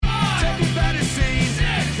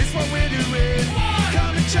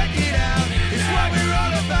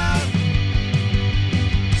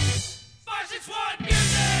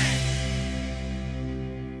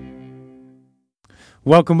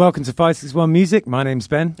Welcome to 561 Music. My name's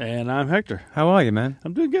Ben. And I'm Hector. How are you, man?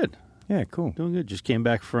 I'm doing good. Yeah, cool. Doing good. Just came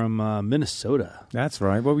back from Minnesota. That's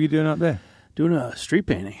right. What were you doing up there? Doing a street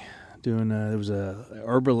painting. There was a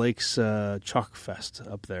Arbor Lakes Chalk Fest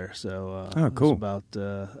up there. So cool. It was about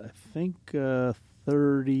I think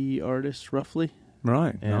 30 artists roughly.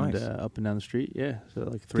 Right. And nice. Up and down the street. Yeah. So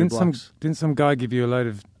like three blocks. Didn't some guy give you a load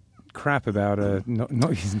of crap about not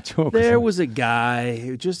using chalk? There was a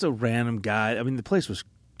guy, just a random guy. I mean, the place was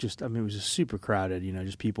it was just super crowded,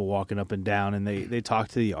 just people walking up and down, and they talk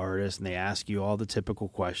to the artist and they ask you all the typical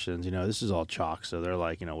questions. This is all chalk, so they're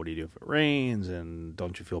like, what do you do if it rains, and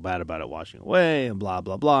don't you feel bad about it washing away, and blah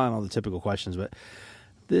blah blah, and all the typical questions. But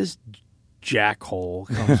this jackhole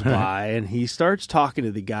comes by and he starts talking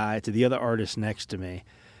to the other artist next to me.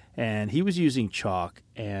 And he was using chalk,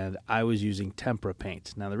 and I was using tempera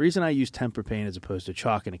paint. Now, the reason I use tempera paint as opposed to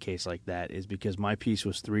chalk in a case like that is because my piece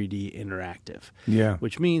was 3D interactive. Yeah.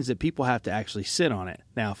 Which means that people have to actually sit on it.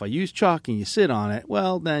 Now, if I use chalk and you sit on it,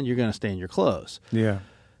 well, then you're going to stain your clothes. Yeah.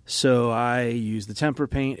 So I use the tempera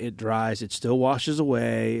paint. It dries. It still washes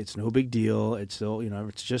away. It's no big deal. It's still,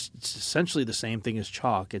 it's essentially the same thing as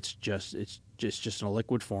chalk. It's just in a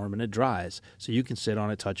liquid form, and it dries. So you can sit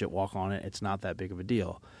on it, touch it, walk on it. It's not that big of a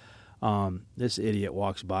deal. This idiot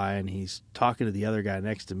walks by and he's talking to the other guy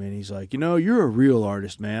next to me, and he's like, you're a real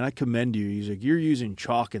artist, man. I commend you. He's like, you're using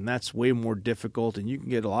chalk, and that's way more difficult, and you can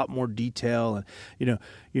get a lot more detail, and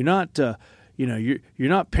you're not you're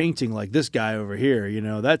not painting like this guy over here.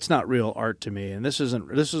 That's not real art to me, and this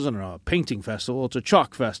isn't a painting festival. It's a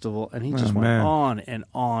chalk festival. And he just went on and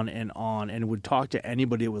on and on, and would talk to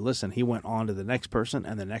anybody that would listen. He went on to the next person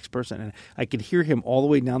and the next person, and I could hear him all the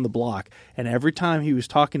way down the block. And every time he was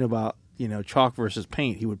talking about chalk versus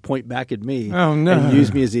paint, he would point back at me and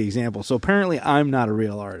use me as the example. So apparently I'm not a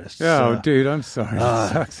real artist. Oh, dude, I'm sorry.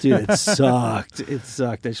 Dude, it sucked. It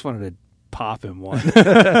sucked. I just wanted to pop him one.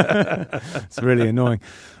 It's really annoying.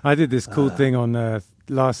 I did this cool thing on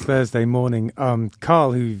last Thursday morning.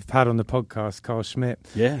 Carl, who you've had on the podcast, Carl Schmidt,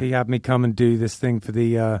 he had me come and do this thing for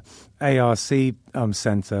the ARC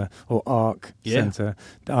Center, or ARC Center,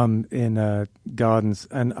 in Gardens.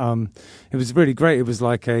 And it was really great. It was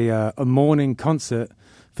like a morning concert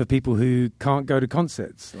for people who can't go to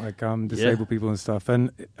concerts, like disabled people and stuff.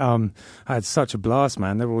 And I had such a blast,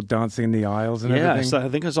 man. They were all dancing in the aisles and everything. I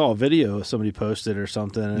think I saw a video somebody posted or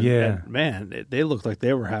something. And man, they looked like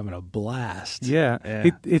they were having a blast. Yeah.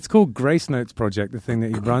 It's called Grace Notes Project, the thing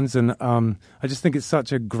that he runs. And I just think it's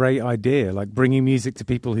such a great idea, like bringing music to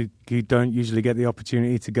people who don't usually get the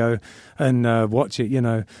opportunity to go and watch it,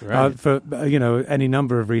 right. For any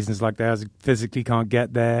number of reasons, like they physically can't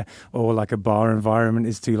get there, or like a bar environment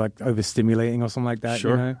is too like overstimulating or something like that.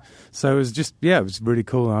 Sure. So it was just it was really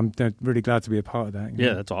cool. I'm really glad to be a part of that.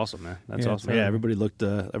 Yeah, that's awesome, man. That's awesome. Totally. Yeah, everybody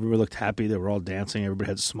looked happy. They were all dancing. Everybody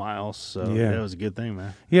had smiles. So it was a good thing,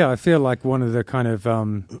 man. Yeah, I feel like one of the kind of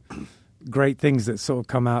great things that sort of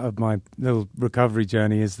come out of my little recovery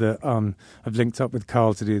journey is that I've linked up with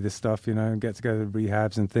Carl to do this stuff, and get to go to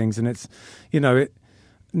rehabs and things. And it's,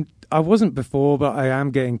 I wasn't before, but I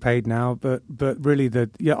am getting paid now. But really,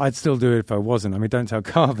 I'd still do it if I wasn't. I mean, don't tell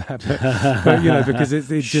Carl that, but because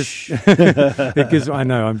it just it gives. I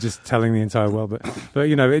know I'm just telling the entire world, but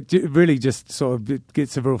it really just sort of it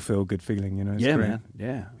gets a real feel good feeling. It's great. Man.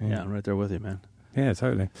 Yeah, I'm right there with you, man. Yeah,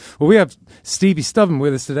 totally. Well, we have Stevie Stubborn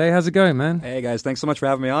with us today. How's it going, man? Hey, guys. Thanks so much for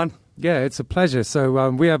having me on. Yeah, it's a pleasure. So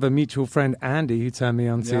we have a mutual friend, Andy, who turned me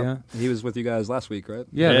on to you. He was with you guys last week, right?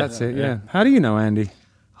 Yeah, that's it, yeah. How do you know Andy?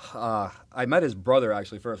 I met his brother,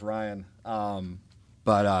 actually, first, Ryan.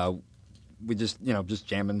 But we just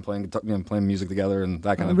jamming, playing music together and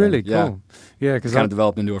that kind of really thing. Cool. Yeah, because kind of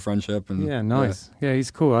developed into a friendship. And, yeah, nice. Yeah, he's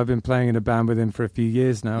cool. I've been playing in a band with him for a few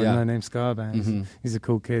years now. No Name Scar Band. Mm-hmm. He's a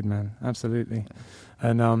cool kid, man. Absolutely.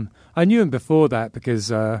 And I knew him before that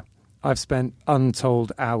because I've spent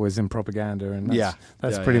untold hours in propaganda, and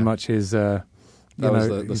that's pretty much his. That was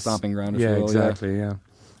the stomping ground. Yeah, exactly. Yeah.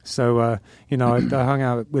 So I hung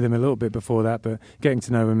out with him a little bit before that, but getting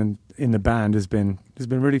to know him in the band has been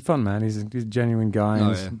really fun, man. He's a genuine guy and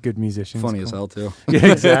he's a good musician. Funny as hell too. Yeah,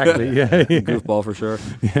 exactly. Yeah. Goofball for sure.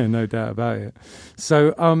 Yeah, no doubt about it.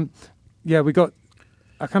 So we got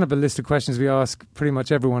a kind of a list of questions we ask pretty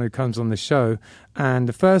much everyone who comes on the show, and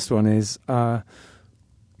the first one is.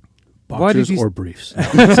 Boxers or briefs?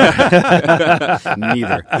 Neither.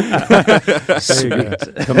 There you go.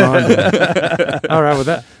 Come on. All right,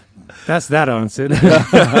 well, that's that answered. We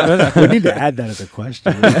need to add that as a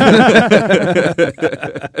question.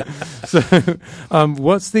 So,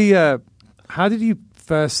 what's the... how did you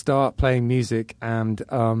first start playing music, and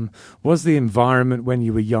was the environment when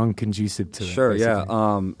you were young conducive to it? Sure, yeah.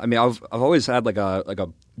 I mean, I've always had like a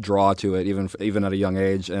draw to it, even at a young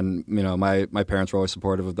age, and my parents were always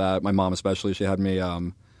supportive of that. My mom especially, she had me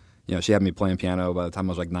she had me playing piano by the time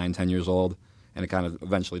I was like 9-10 years old, and it kind of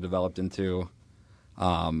eventually developed into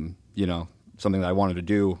something that I wanted to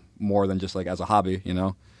do more than just like as a hobby,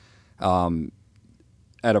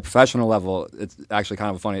 At a professional level, it's actually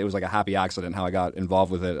kind of funny. It was like a happy accident how I got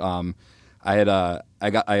involved with it. I had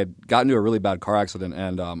gotten into a really bad car accident,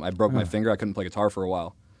 and I broke my finger. I couldn't play guitar for a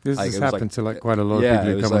while. This has happened to like quite a lot of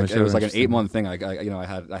people who come on the show. It was like an 8-month thing. I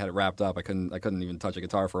had it wrapped up. I couldn't even touch a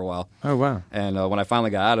guitar for a while. Oh wow! And when I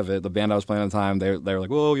finally got out of it, the band I was playing at the time, they were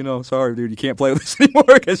like, "Well, sorry, dude, you can't play this anymore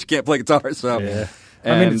because you can't play guitar." So. Yeah.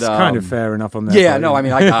 I mean, it's kind of fair enough on that. Yeah, no, I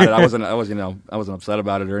mean, I got it. I wasn't upset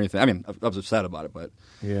about it or anything. I mean, I was upset about it, but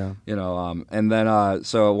yeah, and then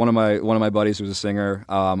so one of my buddies who was a singer,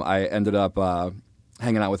 I ended up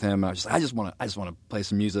hanging out with him, and I was just like, I just want to play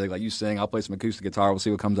some music. Like, you sing, I'll play some acoustic guitar. We'll see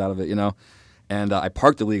what comes out of it, And I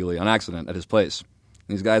parked illegally on accident at his place.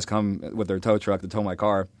 And these guys come with their tow truck to tow my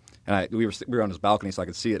car. And we were on his balcony, so I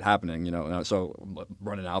could see it happening, And so I'm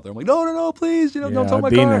running out there. I'm like, no, please, don't tow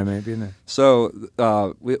my car. I've been there.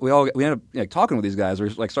 So we ended up talking with these guys. We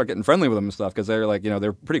like start getting friendly with them and stuff because they're like,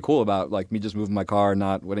 they're pretty cool about like me just moving my car,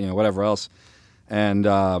 not whatever else. And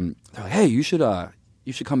they're like, hey, you should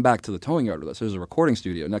come back to the towing yard with us. There's a recording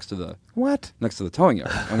studio next to the towing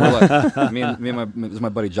yard. And we're like, me and this is my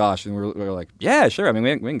buddy Josh, and we're like, yeah, sure. I mean,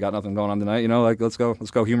 we ain't got nothing going on tonight, Like let's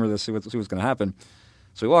go humor this, see what's going to happen.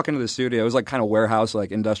 So we walk into the studio. It was like kind of warehouse,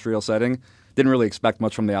 like industrial setting. Didn't really expect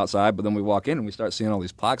much from the outside, but then we walk in and we start seeing all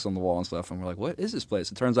these plaques on the wall and stuff. And we're like, what is this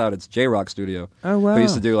place? It turns out it's J-Rock Studio. Oh, wow. We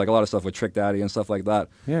used to do like a lot of stuff with Trick Daddy and stuff like that.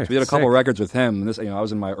 Yeah, so we did a couple records with him. And this, I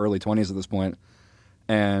was in my early 20s at this point.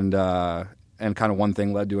 And kind of one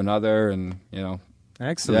thing led to another. And,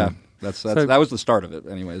 Excellent. Yeah. That was the start of it,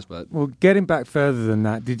 anyways. But getting back further than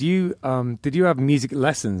that, did you have music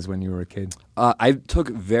lessons when you were a kid? I took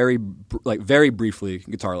very briefly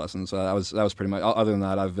guitar lessons. That was pretty much. Other than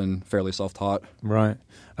that, I've been fairly self-taught. Right.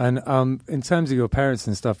 And in terms of your parents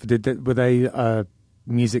and stuff, were they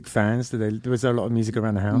music fans? Was there a lot of music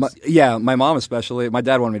around the house? My mom especially. My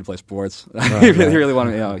dad wanted me to play sports. Right, he really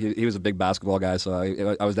wanted. He was a big basketball guy, so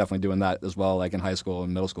I was definitely doing that as well, like in high school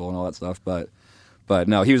and middle school and all that stuff. But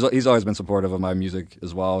no, he's always been supportive of my music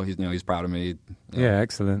as well. He's proud of me. Yeah,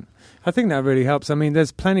 excellent. I think that really helps. I mean,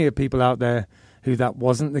 there's plenty of people out there who that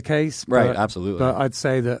wasn't the case. Right, absolutely. But I'd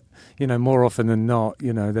say that, more often than not,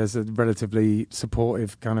 there's a relatively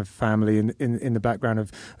supportive kind of family in the background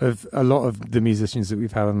of a lot of the musicians that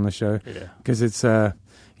we've had on the show. Yeah. Because it's,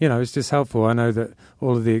 it's just helpful. I know that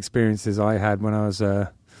all of the experiences I had when I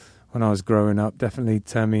was growing up definitely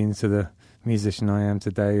turned me into the musician I am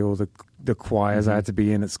today, or the choirs I had to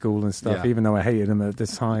be in at school and stuff, even though I hated them at the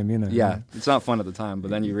time, Yeah, it's not fun at the time, but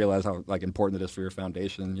then you realize how like important it is for your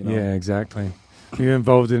foundation, Yeah, exactly. Are you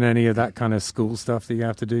involved in any of that kind of school stuff that you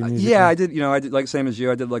have to do? Yeah, I did. I did like same as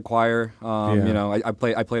you. I did like choir. I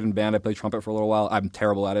played in band. I played trumpet for a little while. I'm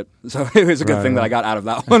terrible at it, so it was a good thing that I got out of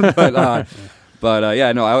that one. But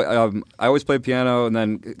I always played piano, and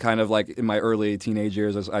then kind of like in my early teenage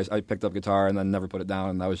years, I picked up guitar and then never put it down,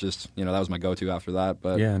 and that was just that was my go-to after that.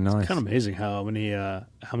 But yeah, nice. It's kind of amazing how many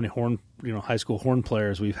horn high school horn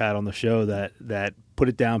players we've had on the show that put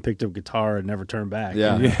it down, picked up guitar, and never turned back.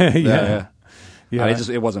 Yeah. Yeah,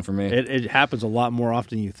 it wasn't for me. It happens a lot more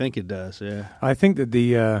often than you think it does. Yeah, I think that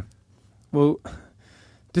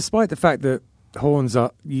despite the fact that horns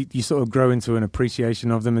are, you sort of grow into an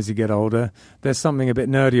appreciation of them as you get older. There's something a bit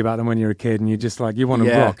nerdy about them when you're a kid, and you're just like, you want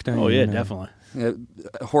to rock, don't you? Oh yeah, definitely. Yeah,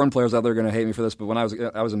 horn players out there are going to hate me for this, but when I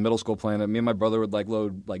was in middle school playing it, me and my brother would like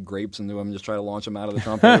load like grapes into them and just try to launch them out of the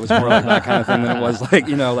trumpet. It was more like that kind of thing than it was like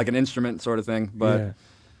like an instrument sort of thing. But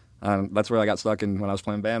that's where I got stuck in when I was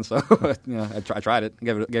playing band. So I tried it,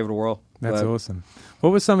 gave it a whirl. That's awesome.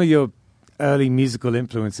 What were some of your early musical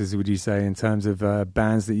influences, would you say, in terms of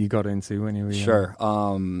bands that you got into when you were young? Sure.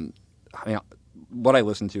 I mean, what I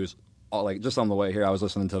listened to is just on the way here, I was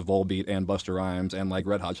listening to Volbeat and Busta Rhymes and like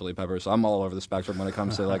Red Hot Chili Peppers. So I'm all over the spectrum when it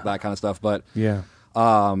comes to like that kind of stuff. But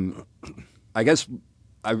I guess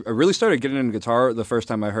I really started getting into guitar the first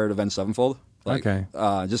time I heard Avenged Sevenfold. Just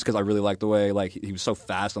because I really liked the way like he was so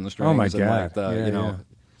fast on the strings. Oh my God! And,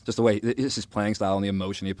 just the way it's his playing style and the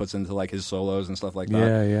emotion he puts into like his solos and stuff like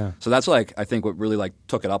that. Yeah. So that's like I think what really like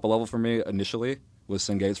took it up a level for me initially was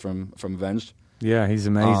Sing Gates from Avenged. Yeah, he's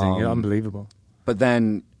amazing, unbelievable. But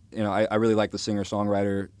then I really like the singer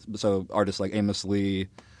songwriter, so artists like Amos Lee,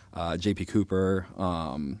 J.P. Cooper,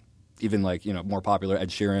 even like more popular Ed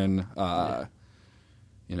Sheeran.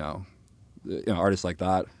 artists like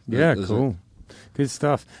that. Yeah, cool. Good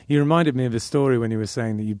stuff. You reminded me of a story when you were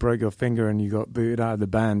saying that you broke your finger and you got booted out of the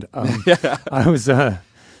band. I was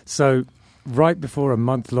so right before a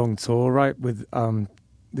month-long tour, right, with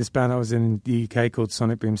this band I was in the UK called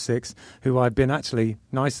Sonic Boom 6, who I'd been actually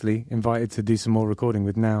nicely invited to do some more recording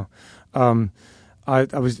with now.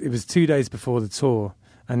 It was 2 days before the tour,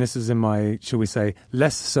 and this was in my, shall we say,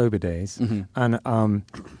 less sober days. Mm-hmm. And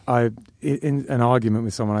in an argument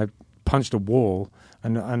with someone, I punched a wall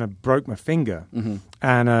and I broke my finger. Mm-hmm.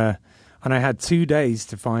 And I had 2 days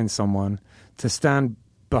to find someone to stand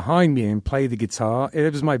behind me and play the guitar.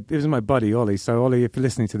 It was my buddy Ollie. So Ollie, if you're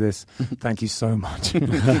listening to this, thank you so much. You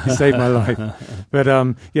saved my life. But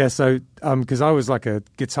because I was like a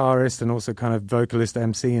guitarist and also kind of vocalist,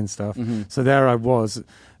 MC and stuff. Mm-hmm. So there I was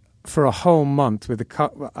for a whole month with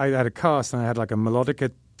I had a cast and I had like a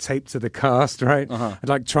melodica taped to the cast, right? Uh-huh.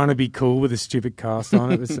 Like trying to be cool with a stupid cast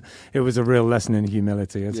on. It was a real lesson in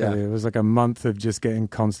humility, I tell you. It was like a month of just getting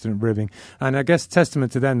constant ribbing. And I guess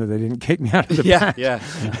testament to them that they didn't kick me out of the band.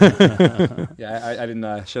 I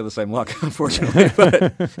didn't share the same luck, unfortunately. But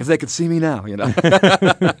if they could see me now,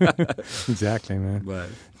 Exactly, man. But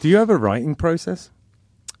do you have a writing process?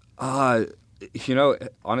 Honestly,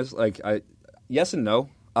 like yes and no.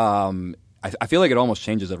 I feel like it almost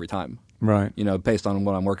changes every time. Right. Based on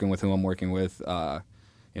what I'm working with, who I'm working with.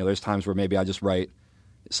 There's times where maybe I just write,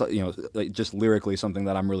 like just lyrically something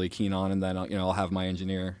that I'm really keen on, and then I'll have my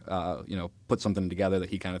engineer, put something together that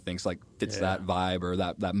he kind of thinks like fits that vibe or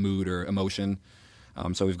that mood or emotion.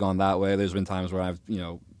 So we've gone that way. There's been times where I've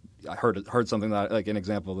I heard something that, like an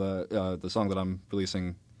example, the song that I'm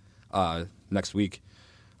releasing next week.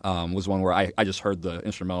 Was one where I just heard the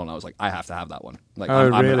instrumental and I was like, I have to have that one. Like, I'm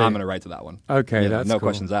going to write to that one. Okay, that's no cool.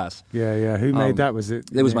 questions asked. Yeah. Who made that? Was it?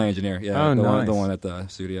 It was my engineer. Yeah, oh, nice. the one at the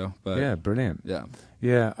studio. But yeah, brilliant.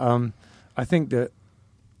 Yeah. I think that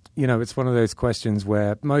it's one of those questions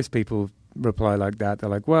where most people reply like that. They're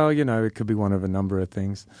like, well, it could be one of a number of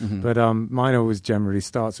things. Mm-hmm. But mine always generally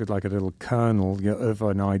starts with like a little kernel of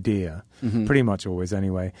an idea. Mm-hmm. Pretty much always,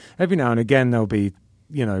 anyway. Every now and again, there'll be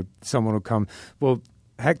someone will come. Well,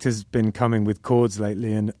 Hector's been coming with chords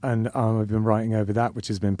lately, and I've been writing over that, which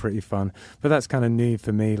has been pretty fun. But that's kind of new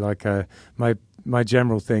for me. Like my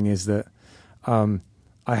general thing is that I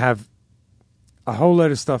have a whole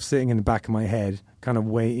load of stuff sitting in the back of my head, kind of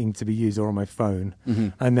waiting to be used, or on my phone, mm-hmm.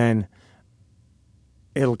 and then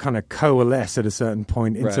it'll kind of coalesce at a certain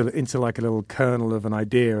point into like a little kernel of an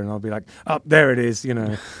idea, and I'll be like, oh, there it is,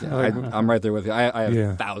 I'm right there with you. I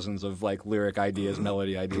have thousands of like lyric ideas,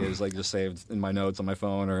 melody ideas, like just saved in my notes on my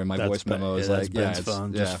phone or in my voice memos. It's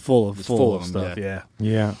fun. Just full of stuff.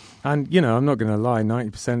 Yeah. And I'm not going to lie,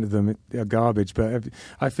 90% of them are garbage, but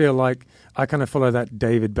I feel like I kind of follow that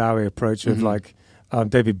David Bowie approach of like.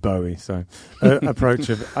 David Bowie, approach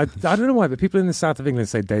of... I don't know why, but people in the south of England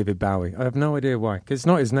say David Bowie. I have no idea why, because it's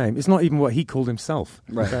not his name. It's not even what he called himself.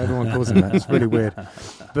 Right. So everyone calls him that. It's really weird.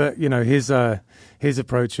 But, his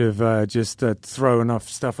approach of just throw enough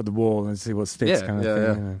stuff at the wall and see what sticks kind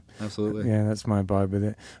of thing. Yeah, absolutely. Yeah, that's my vibe with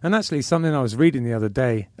it. And actually, something I was reading the other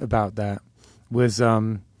day about that was...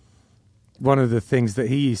 one of the things that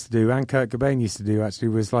he used to do, and Kurt Cobain used to do, actually,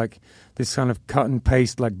 was like this kind of cut and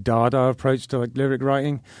paste, like Dada approach to like lyric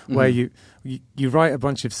writing, mm-hmm. where you write a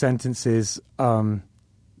bunch of sentences, not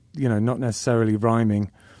necessarily rhyming,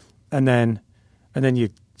 and then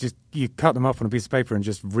you cut them up on a piece of paper and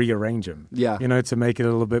just rearrange them. Yeah. To make it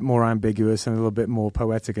a little bit more ambiguous and a little bit more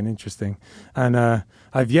poetic and interesting. And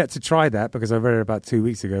I've yet to try that because I read it about 2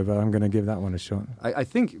 weeks ago, but I'm going to give that one a shot. I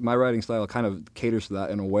think my writing style kind of caters to that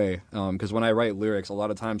in a way, because when I write lyrics, a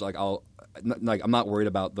lot of times like I'm not worried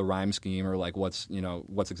about the rhyme scheme or like what's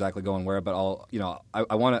exactly going where, but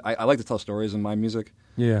I like to tell stories in my music.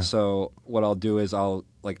 Yeah. So what I'll do is I'll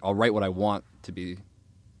write what I want to be,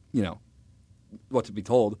 what to be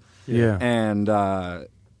told. Yeah.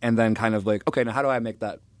 And then kind of like, okay, now how do I make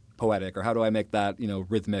that poetic, or how do I make that,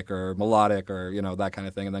 rhythmic or melodic, or, that kind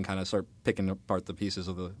of thing, and then kind of start picking apart the pieces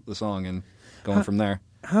of the song and going from there.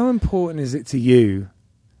 How important is it to you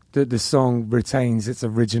that the song retains its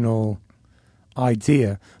original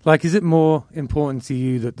idea? Like, is it more important to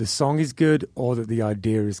you that the song is good or that the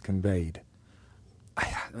idea is conveyed?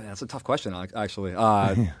 That's a tough question, actually.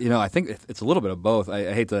 I think it's a little bit of both.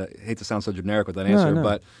 I hate to sound so generic with that answer,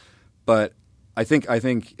 no. but I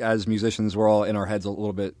think as musicians, we're all in our heads a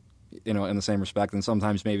little bit, in the same respect, and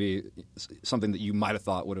sometimes maybe something that you might have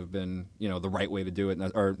thought would have been, the right way to do it,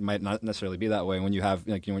 or might not necessarily be that way. When you have,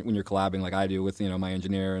 when you're collabing like I do with, my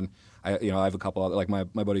engineer, and I have a couple other, like my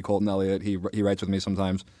buddy Colton Elliott, he writes with me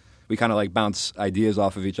sometimes. We kind of like bounce ideas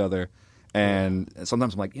off of each other. And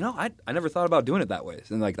sometimes I'm like, I never thought about doing it that way.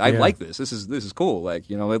 And like, I like this. This is cool. Like,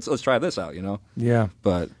 let's try this out. Yeah.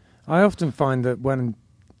 But I often find that when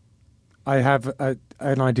I have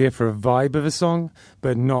an idea for a vibe of a song,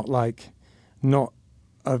 but not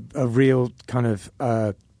a real kind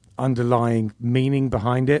of underlying meaning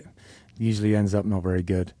behind it, usually ends up not very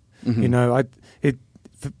good. Mm-hmm.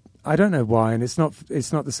 I don't know why, and it's not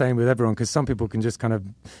the same with everyone, because some people can just kind of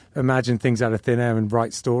imagine things out of thin air and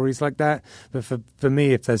write stories like that. But for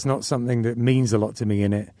me, if there's not something that means a lot to me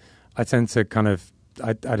in it, I tend to kind of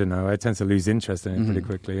I don't know, I tend to lose interest in it pretty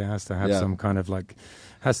quickly. It has to have some kind of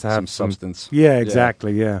has to have some substance. Yeah,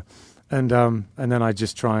 exactly. Yeah, and then I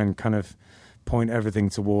just try and kind of point everything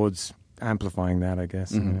towards amplifying that, I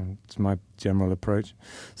guess. It's my general approach.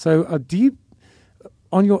 So, do you,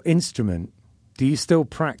 on your instrument, do you still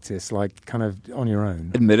practice like kind of on your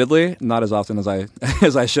own? Admittedly, not as often as I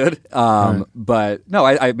as I should. Right. But no,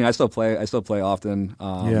 I mean, I still play often.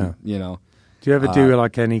 Yeah. You know. Do you ever do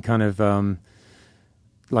like any kind of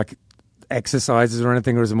like exercises or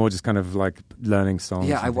anything, or is it more just kind of like learning songs?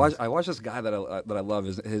 Yeah, I watch this guy that I love.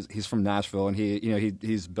 He's from Nashville, and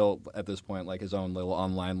he's built at this point like his own little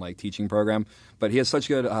online like teaching program. But he has such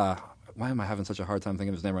good. Why am I having such a hard time thinking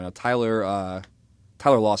of his name right now?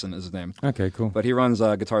 Tyler Lawson is his name. Okay, cool. But he runs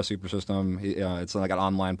Guitar Super System. It's like an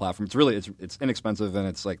online platform. It's inexpensive, and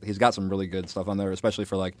it's like he's got some really good stuff on there, especially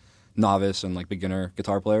for like novice and like beginner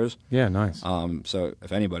guitar players. Yeah, nice. So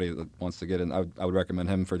if anybody wants to get in, I would recommend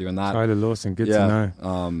him for doing that. Tyler Lawson, good to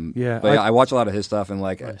know. But I watch a lot of his stuff, and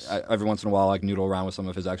like every once in a while, like noodle around with some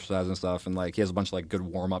of his exercises and stuff, and like he has a bunch of like good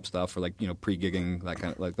warm up stuff for like pre-gigging, that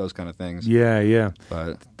kind of like those kind of things. Yeah.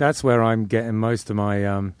 But that's where I'm getting most of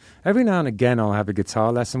my. Every now and again, I'll have a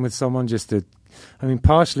guitar lesson with someone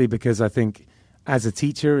partially because I think as a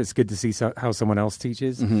teacher, it's good to see how someone else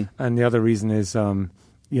teaches, and the other reason is.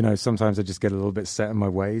 Sometimes I just get a little bit set in my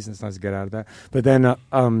ways, and it's nice to get out of that. But then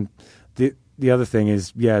the other thing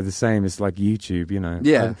is, the same. It's like YouTube,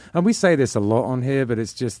 Yeah. And we say this a lot on here, but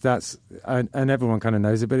it's just and everyone kind of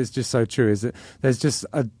knows it, but it's just so true, is that there's just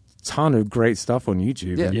a ton of great stuff on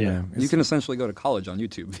YouTube. Yeah, and, you can essentially go to college on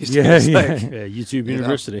YouTube these days. YouTube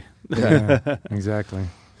University. Yeah, exactly.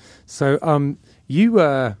 So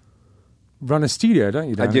you... run a studio, don't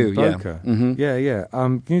you? I do, Boca? Yeah.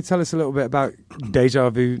 Can you tell us a little bit about Deja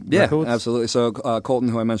Vu Records? Yeah, absolutely. So Colton,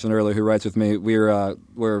 who I mentioned earlier, who writes with me,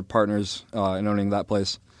 we're partners in owning that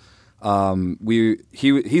place.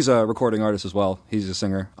 He's a recording artist as well. He's a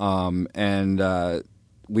singer, and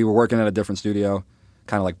we were working at a different studio,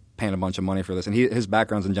 kind of like paying a bunch of money for this. And his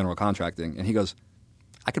background's in general contracting, and he goes,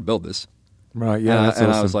 "I could build this." Right. Yeah. And awesome.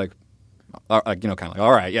 I was like. Kind of like,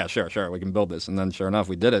 all right, yeah, sure, we can build this, and then sure enough,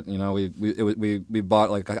 we did it. We bought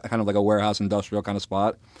like kind of like a warehouse industrial kind of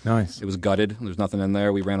spot. Nice. It was gutted. There's nothing in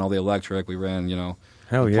there. We ran all the electric. We ran, the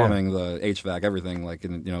plumbing, the HVAC, everything. Like,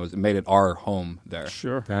 it made it our home there.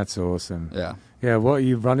 Sure. That's awesome. Yeah. Yeah. What are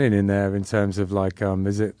you running in there in terms of like, are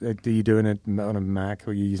you doing it on a Mac,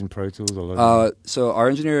 or are you using Pro Tools or? So our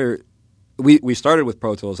engineer. We started with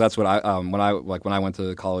Pro Tools. That's what when I went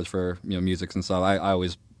to college for music and stuff. I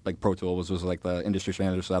always. Like Pro Tools was like the industry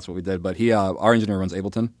standard, so that's what we did. But our engineer runs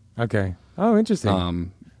Ableton. Okay. Oh,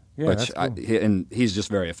 interesting. Which that's cool. And he's just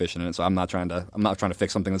very efficient in it. So I'm not trying to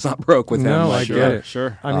fix something that's not broke with him. No, like, I get it.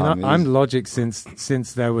 Sure. I mean, I'm Logic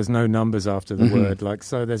since there was no numbers after the word. Like,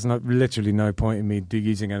 so there's literally no point in me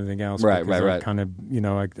using anything else. Right. I kind of,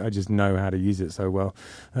 I just know how to use it so well.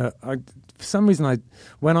 For some reason,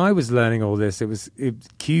 when I was learning all this,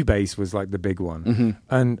 Cubase was like the big one,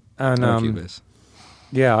 and Cubase.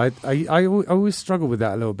 Yeah, I always struggle with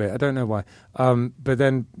that a little bit. I don't know why. But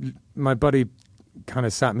then my buddy kind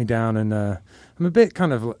of sat me down, and I'm a bit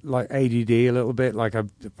kind of like ADD a little bit. Like I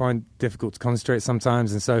find it difficult to concentrate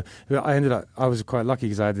sometimes, and so I was quite lucky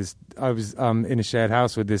because I was in a shared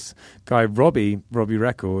house with this guy, Robbie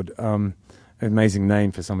Record. Amazing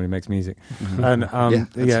name for somebody who makes music, and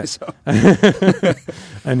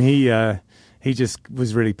and he just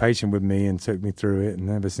was really patient with me and took me through it,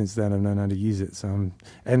 and ever since then I've known how to use it. So I'm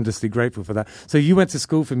endlessly grateful for that. So you went to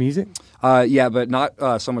school for music? Yeah, but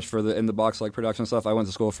not so much for the in the box like production stuff. I went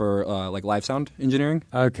to school for like live sound engineering.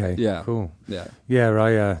 Okay, yeah, cool. Yeah,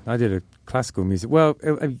 I did a classical music. Well,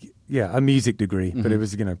 a music degree, but it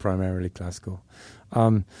was primarily classical.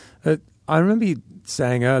 I remember you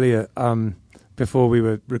saying earlier before we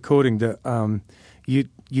were recording that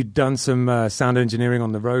You'd done some sound engineering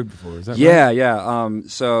on the road before, is that right? Yeah.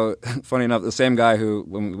 So, funny enough, the same guy who,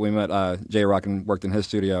 when we met J-Rock and worked in his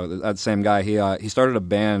studio, that same guy, he started a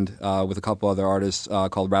band with a couple other artists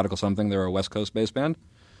called Radical Something. They were a West Coast-based band.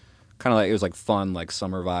 Kind of like, it was like fun, like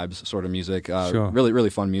summer vibes sort of music. Sure. Really, really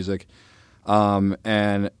fun music.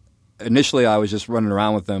 And initially I was just running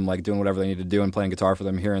around with them, like doing whatever they needed to do and playing guitar for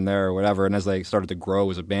them here and there or whatever. And as they started to grow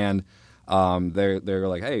as a band, they were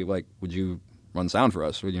like, hey, like, would you run sound for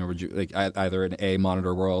us? Would you like either in a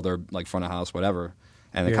Monitor World or like front of house, whatever.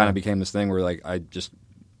 And it kind of became this thing where like I just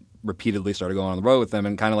repeatedly started going on the road with them,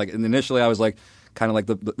 and kind of like, and initially I was like kind of like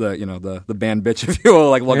the band bitch, if you will,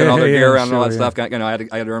 like lugging all their gear around and all that stuff. You know, I had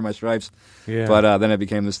to earn my stripes. Yeah. But then it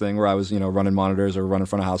became this thing where I was, you know, running monitors or running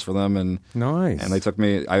front of house for them, and nice. And they took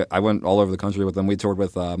me. I went all over the country with them. We toured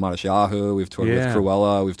with Modest Yahoo. We've toured with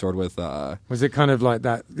Cruella. We've toured with. Was it kind of like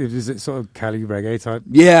that? Is it sort of Cali reggae type?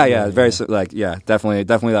 Yeah, very like definitely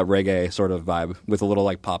that reggae sort of vibe with a little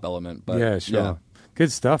like pop element. But yeah, sure. Yeah.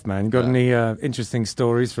 Good stuff, man. Got any interesting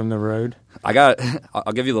stories from the road?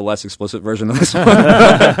 I'll give you the less explicit version of this one.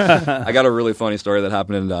 I got a really funny story that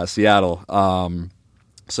happened in Seattle.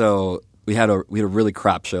 So we had a really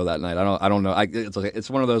crap show that night. I don't know. It's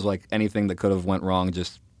one of those like anything that could have went wrong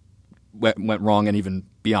just went wrong and even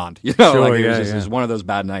beyond. You know, sure, like it was one of those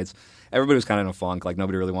bad nights. Everybody was kind of in a funk. Like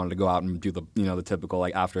nobody really wanted to go out and do the typical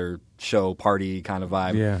like after show party kind of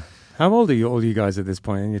vibe. Yeah. How old are you? All you guys at this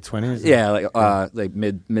point? In your 20s? Yeah, like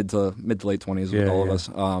mid to late 20s with all of us.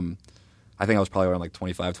 I think I was probably around like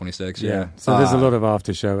 25, 26. Yeah. So there's a lot of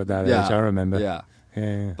after show at that age. I remember.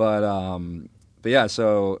 Yeah. But yeah.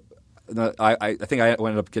 So I think I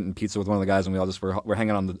ended up getting pizza with one of the guys, and we all just we're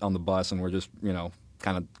hanging on the bus, and we're just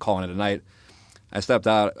kind of calling it a night. I stepped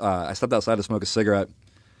outside to smoke a cigarette.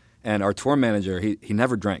 And our tour manager, he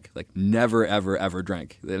never drank, like never, ever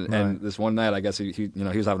drank. And this one night, I guess he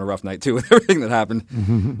was having a rough night too with everything that happened.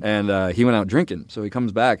 And he went out drinking. So he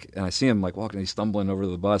comes back, and I see him like walking, he's stumbling over to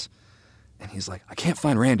the bus. And he's like, I can't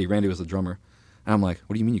find Randy. Randy was the drummer. And I'm like,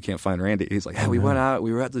 what do you mean you can't find Randy? He's like, hey, we went out,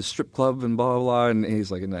 we were at the strip club and blah, blah, blah. And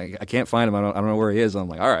he's like, I can't find him. I don't know where he is. And I'm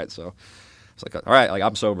like, all right. So it's like, all right, like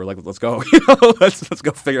I'm sober. Like, let's go. Let's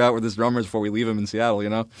go figure out where this drummer is before we leave him in Seattle,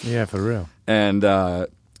 Yeah, for real.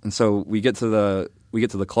 And so we get to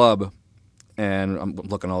the club, and I'm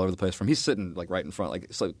looking all over the place. He's sitting like right in front, like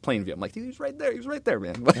it's like plain view. I'm like, dude, he's right there,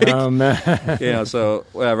 man. Like, oh man. So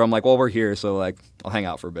whatever. I'm like, well, we're here, so like I'll hang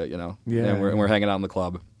out for a bit, Yeah. And we're hanging out in the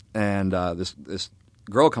club, and this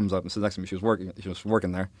girl comes up and sits next to me. She was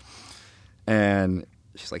working there, and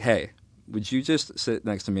she's like, hey, would you just sit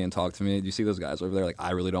next to me and talk to me? Do you see those guys over there? Like,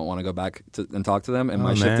 I really don't want to go back and talk to them. And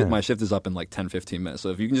my shift is up in like 10, 15 minutes.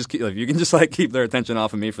 So if you can just keep their attention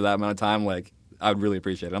off of me for that amount of time, like I would really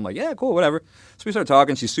appreciate it. I'm like, yeah, cool, whatever. So we start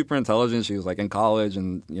talking. She's super intelligent. She was like in college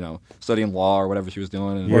and studying law or whatever she was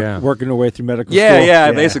doing, and working her way through medical school.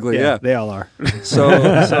 Yeah, basically, yeah. They all are. So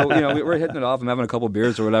we're hitting it off and having a couple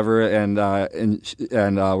beers or whatever, and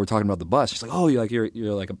we're talking about the bus. She's like, oh,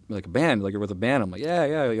 you're like a band, like you're with a band. I'm like,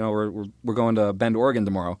 yeah, we're going to Bend, Oregon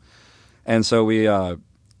tomorrow, and so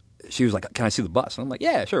she was like, can I see the bus? And I'm like,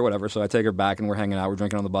 yeah, sure, whatever. So I take her back, and we're hanging out. We're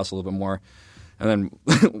drinking on the bus a little bit more. And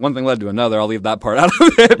then one thing led to another. I'll leave that part out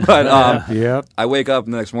of it. But I wake up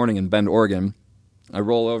the next morning in Bend, Oregon. I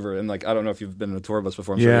roll over, and like I don't know if you've been in a tour bus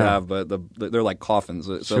before. I'm sure you have, but they're like coffins.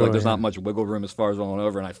 So like there's not much wiggle room as far as rolling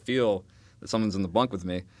over. And I feel that someone's in the bunk with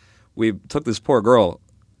me. We took this poor girl.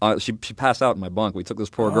 She passed out in my bunk. We took this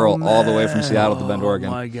poor girl all the way from Seattle to Bend, Oregon.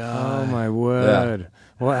 Oh my god! Oh my word! Yeah.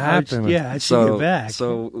 What happened? How'd she get back?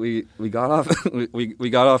 So we got off. we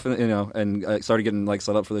got off, and started getting like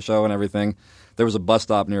set up for the show and everything. There was a bus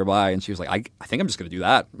stop nearby, and she was like, I think I'm just going to do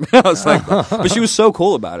that. I was like, but she was so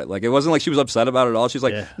cool about it. Like, it wasn't like she was upset about it at all. She's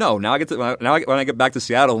like, no, now when I get back to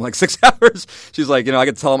Seattle in like 6 hours, she's like, I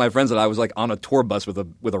get to tell all my friends that I was like on a tour bus with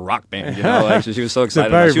a rock band, Like, she was so excited.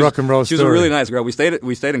 It's a very rock and roll story. She was a really nice girl. We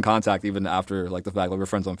stayed in contact even after like the fact that we were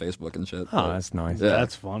friends on Facebook and shit. Oh, that's nice. Yeah.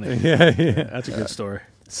 That's funny. Yeah. That's a good story.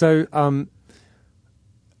 So,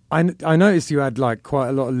 I noticed you had like quite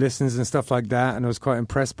a lot of listens and stuff like that, and I was quite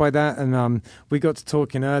impressed by that. And we got to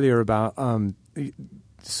talking earlier about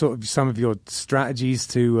sort of some of your strategies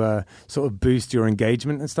to sort of boost your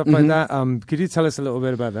engagement and stuff like that. Could you tell us a little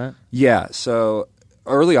bit about that? Yeah. So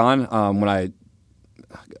early on, when I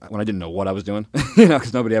didn't know what I was doing,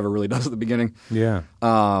 because nobody ever really does at the beginning. Yeah.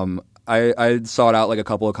 I sought out like a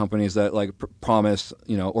couple of companies that like promised,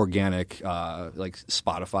 organic, like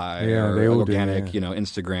Spotify or like organic,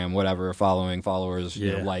 Instagram, whatever, followers,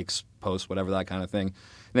 likes, posts, whatever, that kind of thing.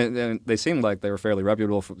 And they seemed like they were fairly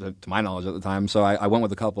reputable to my knowledge at the time. So I went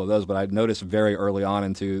with a couple of those, but I noticed very early on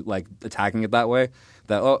into like attacking it that way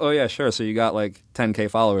that, oh yeah, sure. So you got like 10K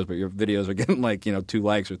followers, but your videos are getting like, 2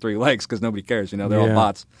 likes or 3 likes because nobody cares, they're all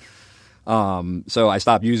bots. So I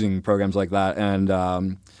stopped using programs like that.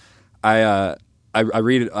 And, I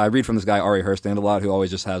read from this guy Ari Herstand a lot, who always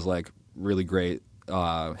just has like really great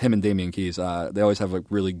him and Damian Keys. They always have like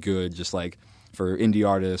really good, just like for indie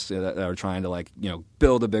artists that are trying to like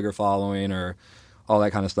build a bigger following or all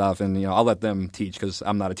that kind of stuff. And I'll let them teach because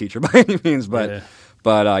I'm not a teacher by any means, but.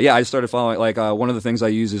 But I started following like one of the things I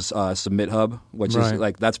use is Submit Hub, which is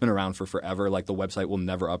like that's been around for forever. Like the website will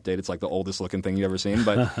never update. It's like the oldest looking thing you've ever seen.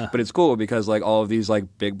 But but it's cool because like all of these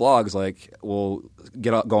like big blogs like will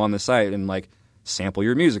go on the site and like sample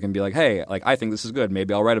your music and be like, hey, like I think this is good.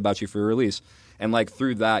 Maybe I'll write about you for your release. And like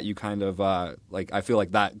through that you kind of like I feel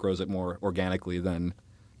like that grows it more organically than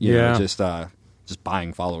you know, just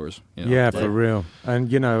buying followers. Yeah, for real.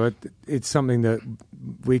 And it's something that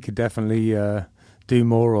we could definitely. Do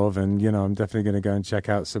more of, and I'm definitely going to go and check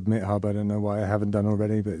out Submit Hub. I don't know why I haven't done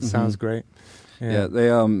already, but it sounds great. Yeah, they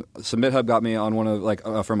Submit Hub got me on one of like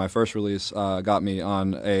for my first release, got me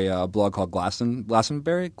on a blog called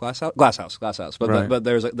Glastonbury Glasshouse. But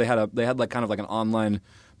they had like kind of like an online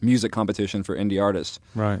music competition for indie artists,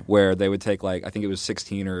 right? Where they would take like I think it was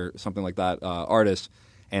 16 or something like that artists.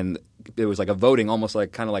 And it was like a voting, almost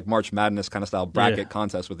like kind of like March Madness kind of style bracket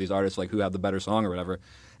contest with these artists, like who had the better song or whatever.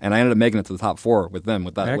 And I ended up making it to the top 4 with them,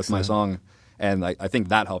 with my song. And I think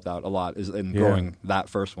that helped out a lot in growing that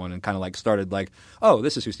first one and kind of like started like, oh,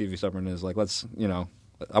 this is who Stevie Stubborn is. Like, let's,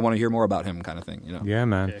 I want to hear more about him kind of thing, Yeah,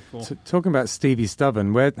 man. Okay, cool. Talking about Stevie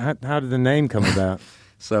Stubborn, how did the name come about?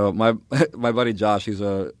 So my buddy Josh, he's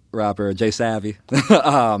a rapper, Jay Savvy.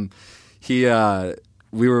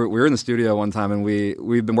 We were in the studio one time, and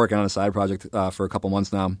we've been working on a side project for a couple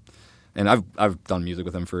months now, and I've done music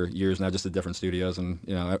with him for years now, just at different studios and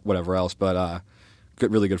whatever else. But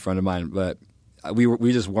really good friend of mine. But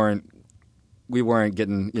we just weren't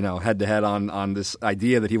getting head to head on this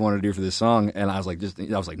idea that he wanted to do for this song, and I was like,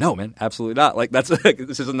 no, man, absolutely not. Like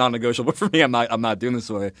this is a non-negotiable for me. I'm not doing this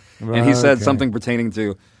way. Right, and he said something pertaining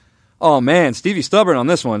to, oh man, Stevie Stubborn on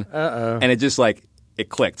this one, and it just like it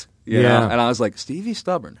clicked. You know? And I was like, Stevie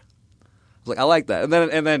Stubborn. I was like, I like that. And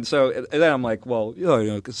then I'm like, well,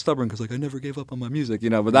 cause stubborn because like I never gave up on my music,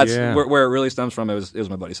 But that's where it really stems from. It was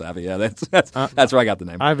my buddy Savvy. Yeah, that's where I got the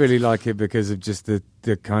name. I really like it because of just the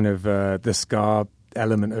kind of the ska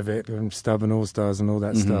element of it, and Stubborn All Stars and all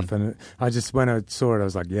that stuff. And when I saw it, I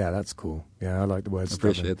was like, yeah, that's cool. Yeah, I like the word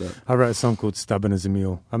stubborn. Appreciate that. I wrote a song called Stubborn as a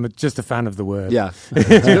Mule. I'm just a fan of the word. Yeah,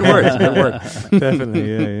 it's a good word. It's a good word.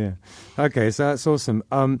 Definitely, yeah. Okay, so that's awesome.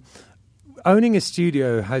 Owning a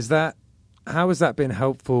studio, how has that been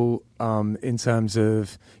helpful in terms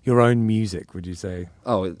of your own music, would you say?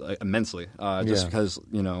 Oh, immensely. Just because,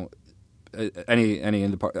 any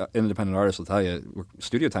independent artist will tell you,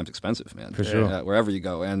 studio time's expensive, man. For sure. Wherever you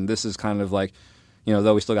go. And this is kind of like,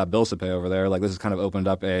 though we still got bills to pay over there, like this has kind of opened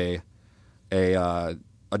up a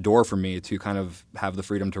door for me to kind of have the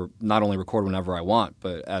freedom to not only record whenever I want,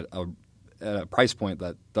 but at a price point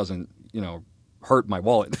that doesn't, hurt my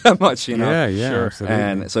wallet that much, Yeah, sure. Absolutely.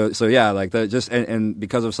 And so yeah, like and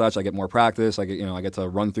because of such, I get more practice. I get I get to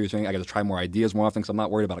run through things. I get to try more ideas more often because I'm not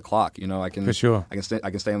worried about a clock. I can for sure. I can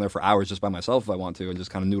stay in there for hours just by myself if I want to, and just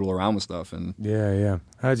kind of noodle around with stuff. And yeah.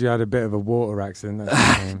 Heard you had a bit of a water accident.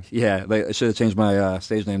 Yeah, I should have changed my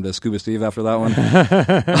stage name to Scuba Steve after that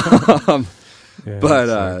one. Yeah,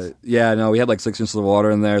 but we had like 6 inches of water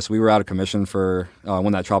in there, so we were out of commission for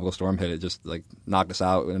when that tropical storm hit. It just like knocked us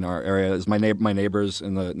out in our area. It was my neighbors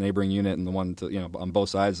in the neighboring unit and the one to on both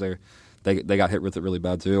sides they got hit with it really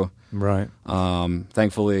bad too. Right.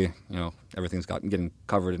 Thankfully, everything's getting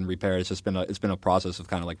covered and repaired. It's been a process of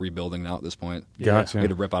kind of like rebuilding now at this point. Gotcha. We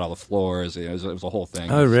had to rip out all the floors. It was a whole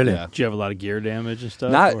thing. Oh, really? Did you have a lot of gear damage and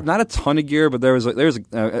stuff? Not a ton of gear, but there was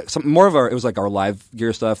some more of it was like our live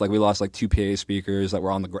gear stuff. Like we lost like 2 PA speakers that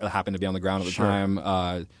were happened to be on the ground at the time.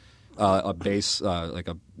 A bass like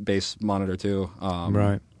a bass monitor too.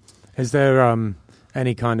 Right. Is there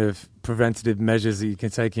any kind of preventative measures that you can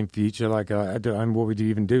take in future? Like, what would you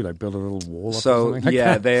even do? Like, build a little wall? So or something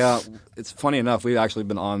like that? It's funny enough. We've actually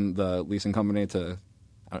been on the leasing company to.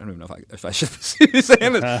 I don't even know if I should be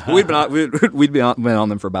saying this. We'd been on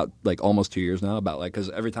them for about like almost 2 years now. About like because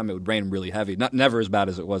every time it would rain really heavy, never as bad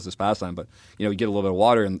as it was this past time, but you get a little bit of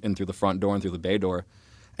water in through the front door and through the bay door.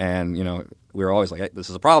 And, we were always like, hey, this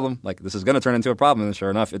is a problem. Like, this is going to turn into a problem. And sure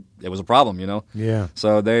enough, it was a problem, Yeah.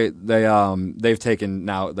 So they've taken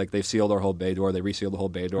now, like, they've sealed our whole bay door. They resealed the whole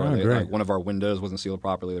bay door. Great. One of our windows wasn't sealed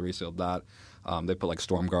properly. They resealed that. They put, like,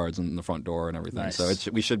 storm guards in the front door and everything. Nice. So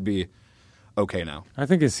we should be okay now. I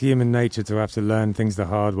think it's human nature to have to learn things the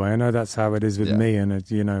hard way. I know that's how it is with me, and it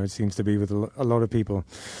seems to be with a lot of people.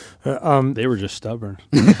 They were just stubborn.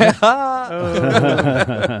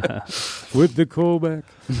 With the callback.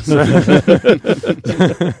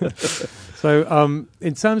 So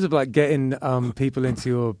in terms of like getting people into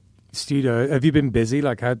your studio. Have you been busy?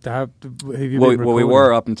 Like, how have you been recording? Well, we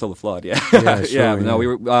were up until the flood. Yeah, yeah, sure, yeah. No, we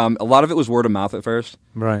were. A lot of it was word of mouth at first.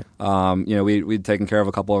 Right. We'd taken care of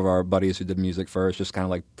a couple of our buddies who did music first, just kind of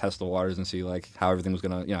like test the waters and see like how everything was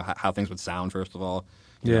gonna, how things would sound first of all.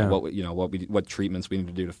 What treatments we need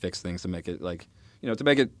to do to fix things to make it like, to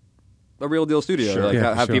make it a real deal studio. Sure. Like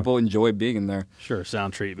have sure. people enjoy being in there. Sure,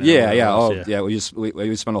 sound treatment. Yeah. We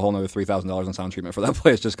spent a whole another $3,000 on sound treatment for that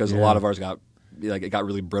place just because a lot of ours got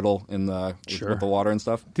really brittle with the water and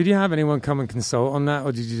stuff. Did you have anyone come and consult on that,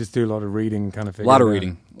 or did you just do a lot of reading kind of thing? A lot of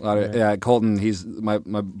reading. Colton, he's my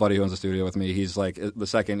buddy who owns the studio with me. He's like the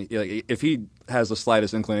second, if he has the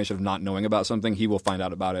slightest inclination of not knowing about something, he will find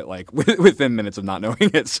out about it like within minutes of not knowing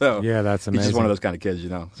it. So yeah, that's amazing. He's just one of those kind of kids,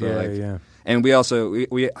 So yeah. And we also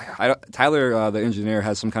Tyler, the engineer,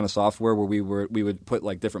 has some kind of software where we would put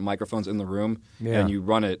like different microphones in the room, and you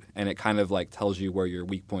run it, and it kind of like tells you where your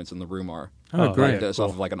weak points in the room are. Oh, great! It's off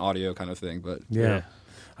of like an audio kind of thing, but yeah.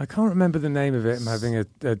 I can't remember the name of it. I'm having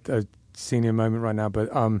a senior moment right now, but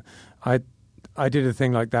I did a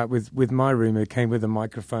thing like that with my room. It came with a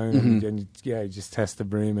microphone, and you just test the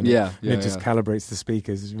room, and it just calibrates the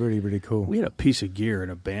speakers. It's really, really cool. We had a piece of gear in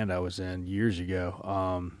a band I was in years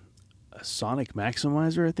ago. A Sonic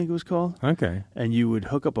Maximizer, I think it was called. Okay. And you would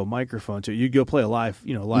hook up a microphone to it. You'd go play a live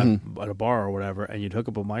at a bar or whatever, and you'd hook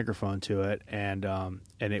up a microphone to it, and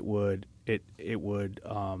it would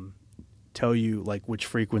tell you like which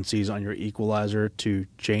frequencies on your equalizer to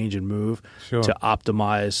change and move to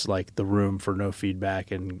optimize like the room for no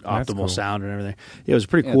feedback and optimal sound and everything. It was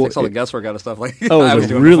pretty cool. It takes all the guesswork out of stuff like it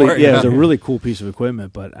was it was a really cool piece of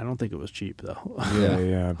equipment, but I don't think it was cheap though.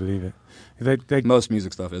 Yeah, I believe it. Most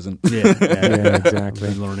music stuff isn't. Yeah, exactly.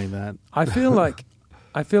 Been learning that. I feel like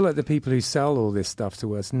the people who sell all this stuff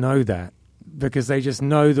to us know that, because they just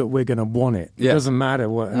know that we're going to want it. It doesn't matter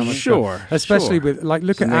how much. Sure. Especially with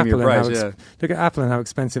look at Apple look at Apple and how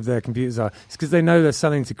expensive their computers are. It's because they know they're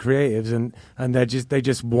selling to creatives and they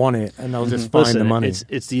just want it, and they'll just find the money.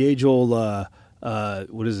 It's the age old.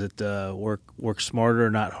 What is it? Work smarter,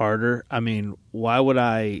 not harder. I mean, why would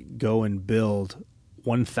I go and build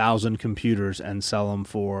 1,000 computers and sell them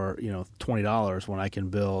for $20 when I can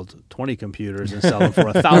build 20 computers and sell them for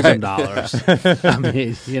 $1,000? I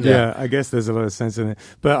mean, Yeah, I guess there's a lot of sense in it,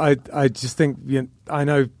 but I just think I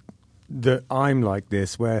know that I'm like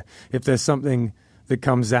this, where if there's something that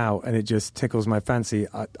comes out and it just tickles my fancy,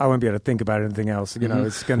 I won't be able to think about anything else.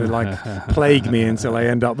 It's going to like plague me until I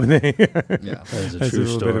end up with it. Yeah, that is a true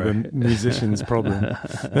story. Bit of a musician's problem.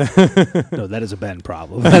 No, that is a Ben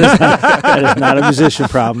problem. That is not a musician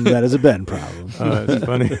problem. That is a Ben problem. Oh, that's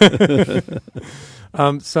funny.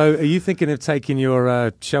 So are you thinking of taking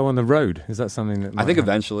your show on the road? Is that something that I think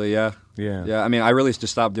eventually, yeah. Yeah. I mean, I really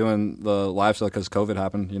just stopped doing the live stuff because COVID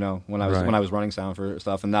happened. When I was running sound for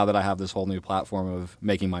stuff, and now that I have this whole new platform of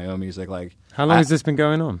making my own music, like how long has this been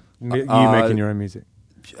going on? You making your own music?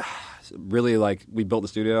 Really, like we built the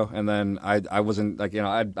studio, and then I wasn't like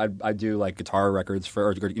I do like guitar records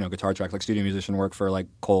for guitar tracks, like studio musician work for like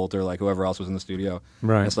Colt or like whoever else was in the studio,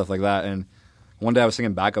 and stuff like that. And one day I was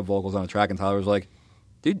singing backup vocals on a track, and Tyler was like,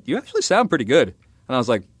 "Dude, you actually sound pretty good." And I was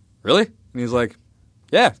like, "Really?" And he's like,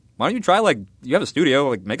 "Yeah. Why don't you try, like, you have a studio,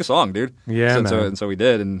 like, make a song, dude." Yeah, so we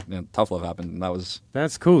did, and Tough Love happened, and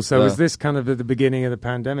That's cool. So was this kind of at the beginning of the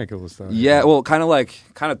pandemic or something? Yeah, well, it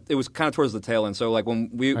was kind of towards the tail end. So, like,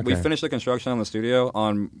 when we finished the construction on the studio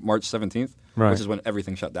on March 17th, which is when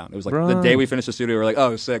everything shut down. It was like the day we finished the studio, we were like,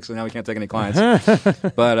 oh, sick, so now we can't take any clients.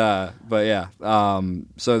 but yeah.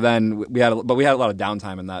 So then we had a lot of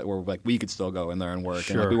downtime in that where, like, we could still go in there and work.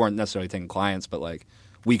 Sure. And, like, we weren't necessarily taking clients, but, like,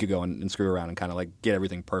 we could go and screw around and kind of like get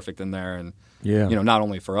everything perfect in there, and not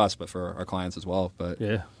only for us but for our clients as well. But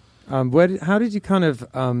how did you kind of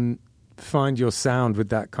find your sound with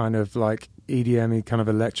that kind of like EDM-y kind of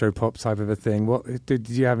electro pop type of a thing? What did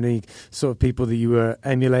you have any sort of people that you were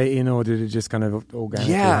emulating, or did it just kind of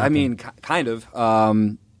organically happen? I mean, kind of.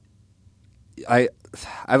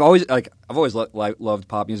 I've always loved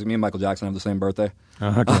pop music. Me and Michael Jackson have the same birthday.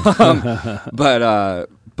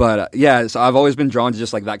 But yeah, so I've always been drawn to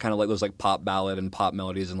just like that kind of like those like pop ballad and pop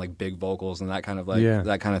melodies and like big vocals and that kind of like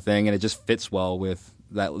that kind of thing, and it just fits well with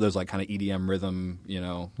those like kind of EDM rhythm,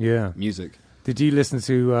 music. Did you listen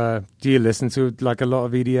to? Do you listen to like a lot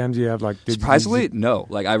of EDM? Do you have like? Surprisingly, no.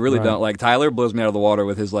 Like I really don't. Like Tyler blows me out of the water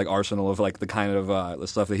with his like arsenal of like the kind of the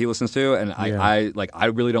stuff that he listens to, and I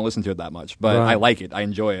really don't listen to it that much. But I like it. I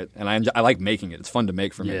enjoy it, and I like making it. It's fun to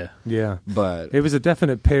make for me. Yeah. But it was a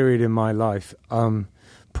definite period in my life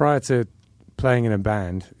prior to playing in a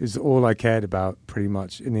band is all I cared about pretty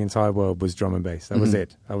much in the entire world was drum and bass. That was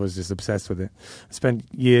it. I was just obsessed with it. I spent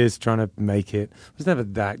years trying to make it. I was never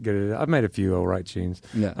that good at it. I've made a few all right tunes.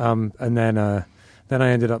 Yeah. And then I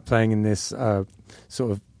ended up playing in this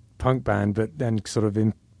sort of punk band, but then sort of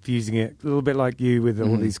infusing it a little bit like you with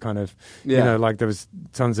all these kind of, you know, like there was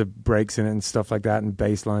tons of breaks in it and stuff like that and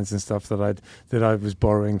bass lines and stuff that I was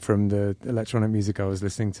borrowing from the electronic music I was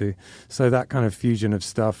listening to. So that kind of fusion of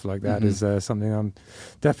stuff like that is something I'm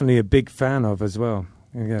definitely a big fan of as well.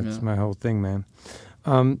 Yeah, it's my whole thing, man.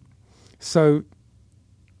 So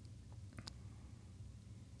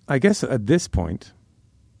I guess at this point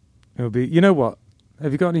it'll be, you know what?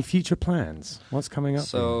 Have you got any future plans? What's coming up?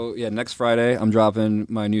 So next Friday I'm dropping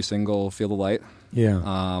my new single, "Feel the Light." Yeah,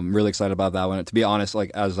 I'm really excited about that one. To be honest, like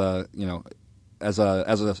as a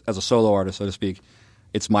solo artist, so to speak,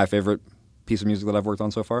 it's my favorite piece of music that I've worked on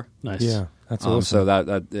so far. Nice. Yeah, that's awesome. So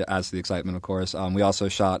that adds to the excitement, of course. We also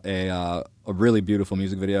shot a really beautiful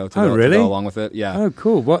music video to go along with it. Yeah. Oh,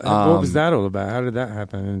 cool. What was that all about? How did that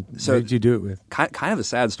happen? And so who did you do it with? Kind of a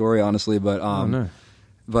sad story, honestly, but no.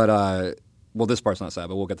 Well, this part's not sad,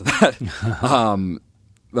 but we'll get to that.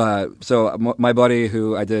 So my buddy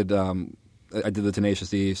who I did the Tenacious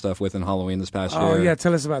D stuff with in Halloween this past year. Oh yeah,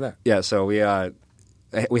 tell us about that. Yeah, so we had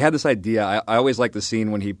this idea. I always like the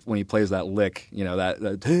scene when he plays that lick. You know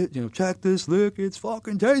that check this lick, it's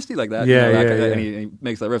fucking tasty, like that. Yeah, And he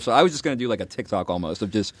makes that riff. So I was just gonna do like a TikTok almost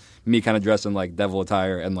of just me kind of dressed in like devil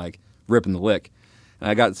attire and like ripping the lick. And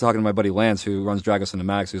I got talking to my buddy Lance, who runs Dragos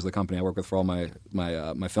Cinematics, who's the company I work with for all my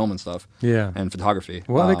film and stuff. Yeah. And photography.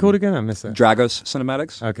 What are they called again? I missed that. Dragos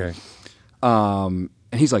Cinematics. Okay. And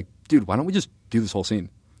he's like, dude, why don't we just do this whole scene?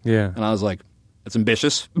 Yeah. And I was like, it's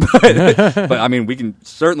ambitious, but I mean, we can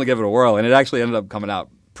certainly give it a whirl. And it actually ended up coming out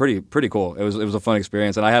pretty cool. It was a fun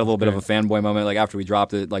experience. And I had a little bit of a fanboy moment, like after we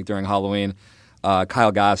dropped it, like during Halloween.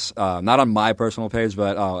 Kyle Gass, not on my personal page,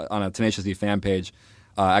 but on a Tenacious D fan page,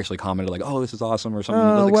 actually commented like, "Oh, this is awesome," or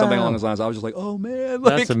something, something along those lines. I was just like, "Oh man,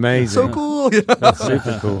 like, that's amazing! So cool!" You know? That's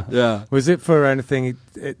super cool. Yeah. Was it for anything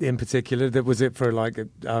in particular? Was it for like? Did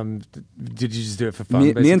you just do it for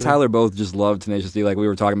fun? Me and Tyler both just loved Tenacious D. Like we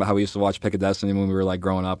were talking about how we used to watch Pick of Destiny when we were like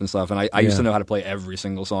growing up and stuff. And I used to know how to play every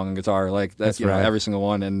single song on guitar, like that's you know, every single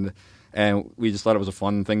one. And we just thought it was a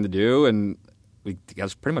fun thing to do. And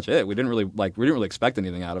that's pretty much it. We didn't really expect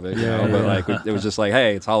anything out of it, you know. But like it was just like,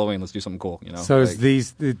 hey, it's Halloween, let's do something cool, you know. So like,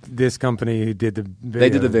 it's this company who did the video. They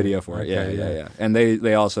did the video for it, yeah. And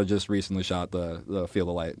they also just recently shot the Feel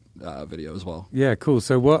the Light video as well. Yeah, cool.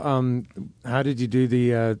 So what? How did you do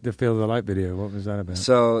the Feel the Light video? What was that about?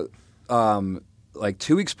 So, like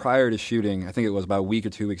 2 weeks prior to shooting, I think it was about a week or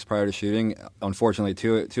 2 weeks prior to shooting. Unfortunately,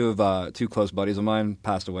 two close buddies of mine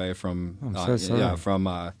passed away from so sorry.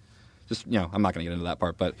 from. Just, you know, I'm not going to get into that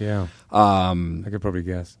part, but yeah, I could probably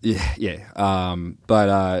guess. Yeah.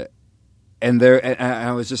 But and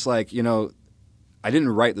I was just like, you know, I didn't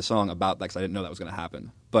write the song about that because I didn't know that was going to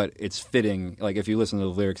happen. But it's fitting. Like if you listen to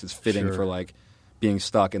the lyrics, it's fitting for like being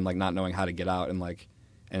stuck and like not knowing how to get out and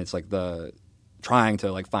it's like the trying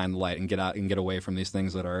to like find the light and get out and get away from these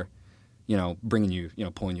things that are, you know, bringing you, you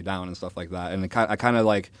know, pulling you down and stuff like that. And I kind of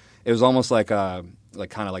like it was almost like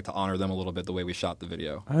kind of like to honor them a little bit the way we shot the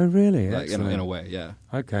video. Oh, really? Like, in a way, yeah.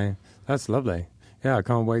 Okay, that's lovely. Yeah, I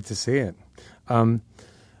can't wait to see it.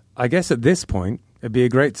 I guess at this point, it'd be a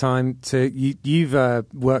great time to you've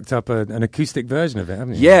worked up an acoustic version of it,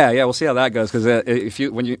 haven't you? Yeah. We'll see how that goes because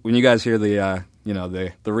when you guys hear the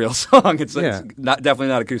the real song, it's definitely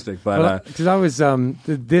not acoustic. But because I was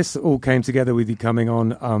this all came together with you coming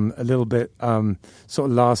on a little bit sort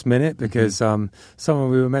of last minute because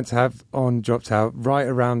someone we were meant to have on dropped out right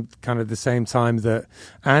around kind of the same time that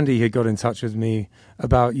Andy had got in touch with me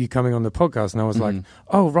about you coming on the podcast, and I was like,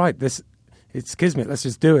 oh right, it's Kismet, let's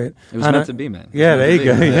just do it. It was meant to be, man. Yeah, there you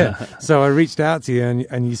go. Yeah. So I reached out to you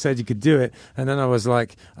and you said you could do it. And then I was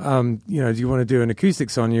like, do you want to do an acoustic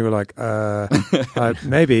song? You were like,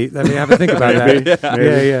 maybe. Let me have a think about that.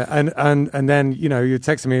 Yeah. And then, you know, you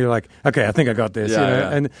texted me, you're like, okay, I think I got this.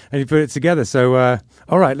 And you put it together. So,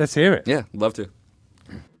 all right, let's hear it. Yeah, love to.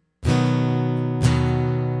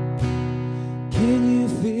 Can you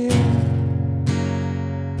feel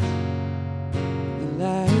the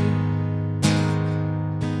light?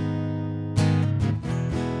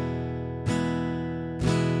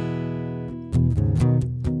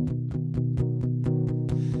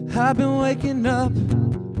 I've been waking up,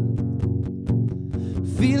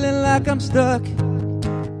 feeling like I'm stuck,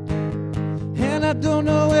 and I don't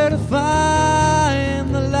know where to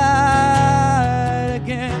find the light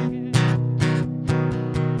again.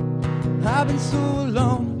 I've been so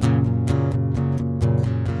alone,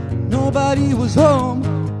 nobody was home,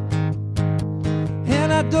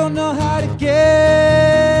 and I don't know how to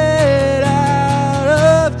get out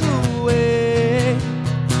of the way.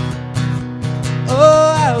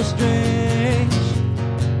 Oh, how strange,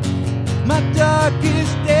 my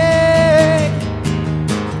darkest day,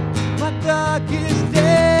 my darkest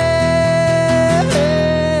day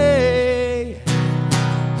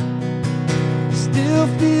still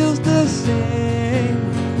feels the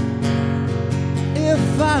same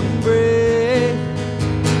if I'm brave.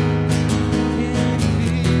 Can you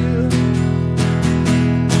feel?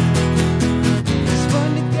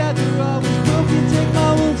 Spun together, always broken. Take my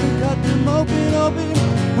wounds and cut them open, open.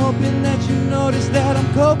 Hoping that you notice that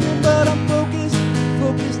I'm coping, but I'm focused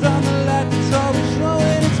on the light that's always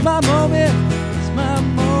showing. It's my moment, it's my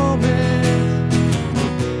moment.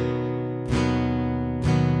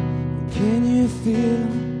 Can you feel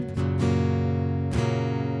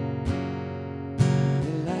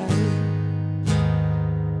the light?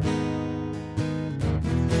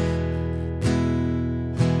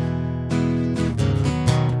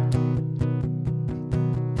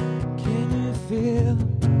 Can you feel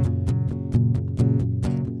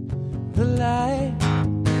the light?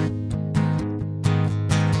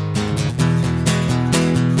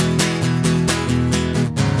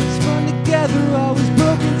 Spun together, always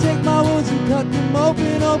broken. Take my wounds and cut them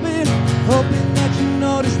open, open. Hoping that you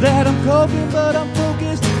notice that I'm coping, but I'm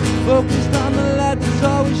focused on the light that's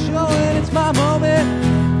always showing. It's my moment.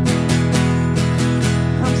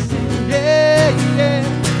 I'm singing, yeah, yeah,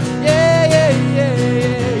 yeah, yeah, yeah,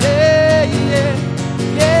 yeah, yeah, yeah,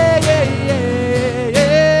 yeah, yeah, yeah,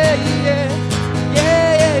 yeah,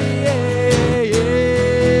 yeah, yeah, yeah.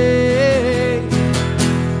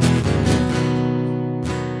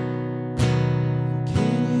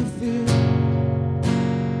 Can you feel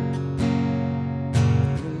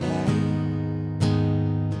the light?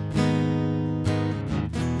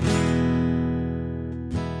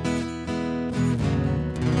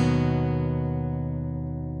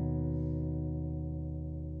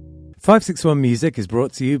 561 Music is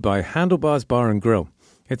brought to you by Handlebars Bar and Grill.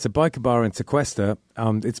 It's a biker bar in Tequesta.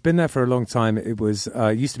 It's been there for a long time. It was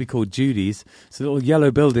used to be called Judy's. It's a little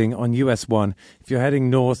yellow building on US 1. If you're heading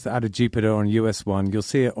north out of Jupiter on US 1, you'll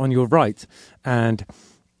see it on your right. And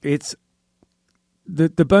it's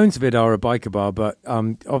the bones of it are a biker bar, but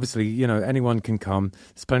obviously, you know, anyone can come.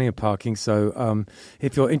 There's plenty of parking. So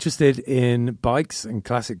if you're interested in bikes and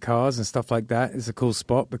classic cars and stuff like that, it's a cool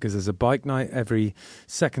spot because there's a bike night every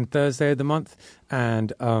second Thursday of the month.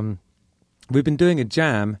 And we've been doing a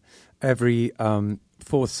jam every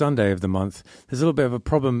fourth Sunday of the month. There's a little bit of a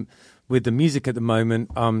problem with the music at the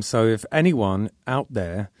moment. So if anyone out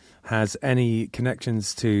there has any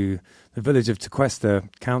connections to the village of Tequesta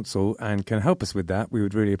Council and can help us with that, we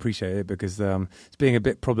would really appreciate it because it's being a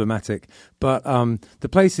bit problematic. But the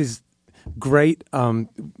place is great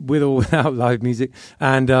with or without live music,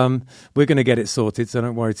 and we're going to get it sorted, so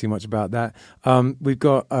don't worry too much about that. We've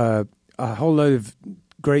got a whole load of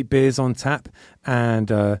great beers on tap, and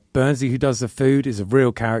Bernsey, who does the food, is a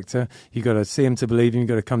real character. You got to see him to believe him. You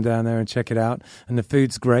got to come down there and check it out, and the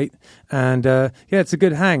food's great. And yeah, it's a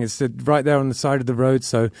good hang. It's right there on the side of the road,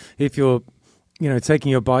 so if you're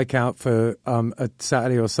taking your bike out for a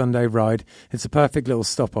Saturday or Sunday ride, it's a perfect little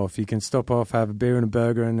stop off. You can stop off, have a beer and a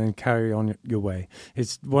burger, and then carry on your way.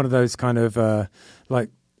 It's one of those kind of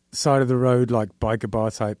like side of the road, like biker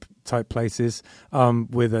bar type places,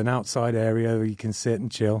 with an outside area where you can sit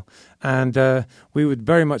and chill. And we would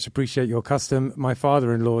very much appreciate your custom. My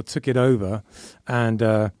father-in-law took it over,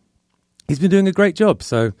 and he's been doing a great job.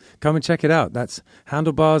 So come and check it out. That's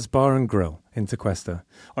Handlebars Bar and Grill in Tequesta.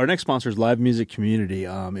 Our next sponsor is Live Music Community.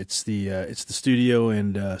 It's the studio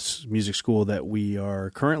and music school that we are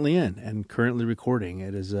currently in and currently recording.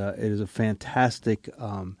 It is a fantastic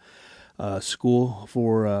school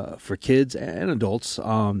for kids and adults.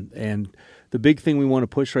 And the big thing we want to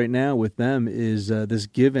push right now with them is this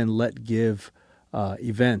Give and Let Give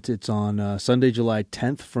event. It's on Sunday, July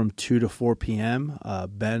 10th from 2 to 4 p.m.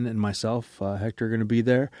 Ben and myself, Hector, are going to be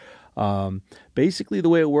there. Basically, the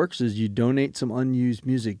way it works is you donate some unused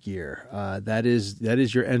music gear. That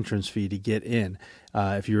is your entrance fee to get in.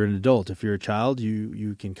 If you're an adult, if you're a child,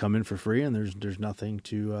 you can come in for free, and there's nothing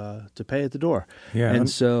to pay at the door. Yeah, and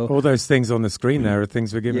so all those things on the screen there are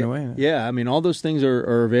things we're giving away. Yeah, I mean, all those things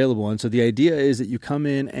are available, and so the idea is that you come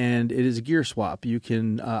in and it is a gear swap. You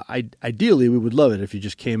can ideally, we would love it if you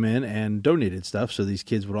just came in and donated stuff, so these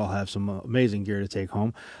kids would all have some amazing gear to take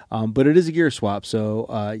home. But it is a gear swap,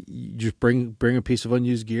 so you just bring a piece of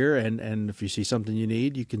unused gear, and if you see something you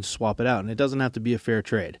need, you can swap it out, and it doesn't have to be a fair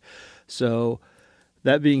trade. So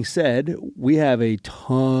that being said, we have a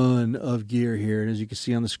ton of gear here, and as you can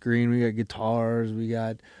see on the screen, we got guitars, we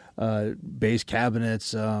got bass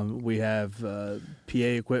cabinets, we have PA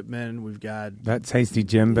equipment, we've got that tasty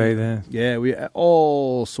djembe there. Yeah, we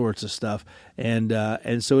all sorts of stuff, and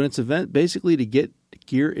so it's an event basically to get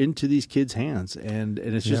gear into these kids' hands, and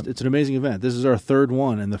it's just it's an amazing event. This is our third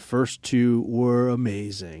one, and the first two were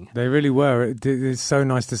amazing. They really were. It's so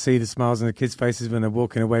nice to see the smiles on the kids' faces when they're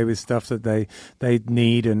walking away with stuff that they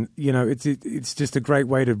need, and it's just a great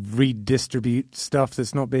way to redistribute stuff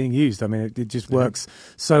that's not being used. I mean, it just works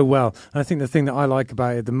so well. And I think the thing that I like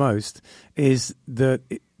about it the most is that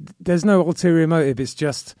there's no ulterior motive. It's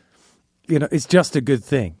just it's just a good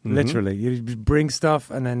thing, literally. You bring stuff,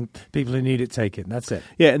 and then people who need it take it. That's it.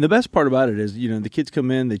 Yeah, and the best part about it is, the kids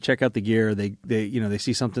come in, they check out the gear, they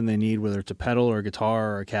see something they need, whether it's a pedal or a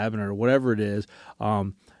guitar or a cabinet or whatever it is.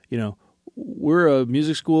 We're a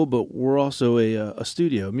music school, but we're also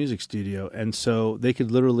a music studio, and so they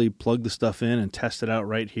could literally plug the stuff in and test it out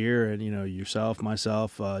right here. And yourself,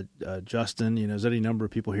 myself, Justin, there's any number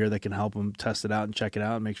of people here that can help them test it out and check it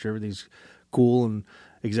out and make sure everything's cool and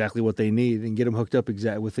exactly what they need, and get them hooked up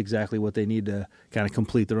with exactly what they need to kind of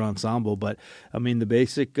complete their ensemble. But I mean, the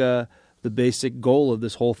basic goal of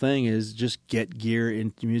this whole thing is just get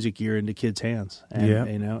music gear into kids' hands, and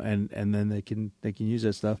and then they can use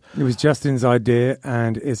that stuff. It was Justin's idea,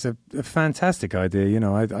 and it's a fantastic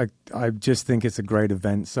idea. I just think it's a great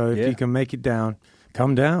event. So if you can make it down,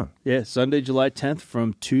 come down. Yeah, Sunday, July 10th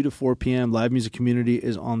from 2 to 4 p.m. Live Music Community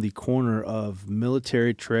is on the corner of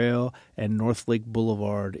Military Trail and North Lake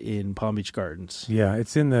Boulevard in Palm Beach Gardens. Yeah,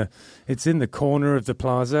 it's in the corner of the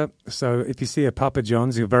plaza. So if you see a Papa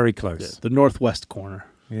John's, you're very close. Yeah, the northwest corner.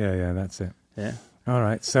 Yeah, that's it. Yeah. All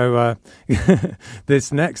right. So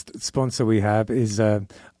this next sponsor we have is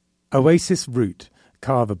Oasis Root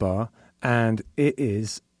Carver Bar, and it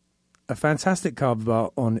is a fantastic carver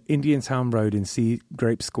bar on Indian Town Road in Sea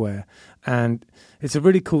Grape Square. And it's a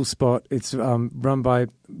really cool spot. It's run by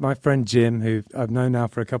my friend Jim, who I've known now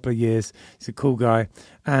for a couple of years. He's a cool guy.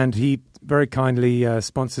 And he very kindly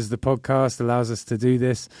sponsors the podcast, allows us to do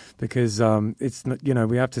this because it's not,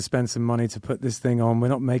 we have to spend some money to put this thing on. We're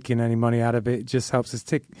not making any money out of it. It just helps us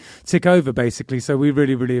tick over, basically. So we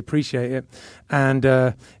really, really appreciate it. And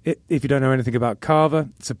if you don't know anything about Carver,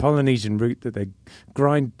 it's a Polynesian root that they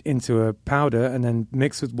grind into a powder and then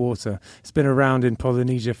mix with water. It's been around in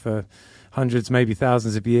Polynesia for hundreds, maybe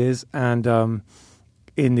thousands of years, and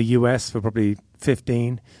in the US for probably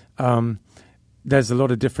 15. There's a lot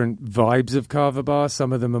of different vibes of Carver Bar.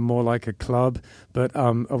 Some of them are more like a club, but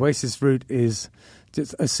Oasis Root is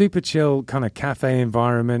just a super chill kind of cafe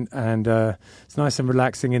environment, and it's nice and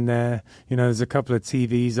relaxing in there. There's a couple of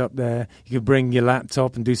TVs up there. You could bring your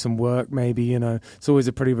laptop and do some work, maybe. It's always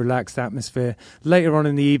a pretty relaxed atmosphere. Later on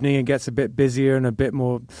in the evening, it gets a bit busier and a bit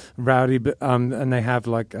more rowdy, but and they have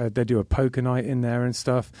they do a poker night in there and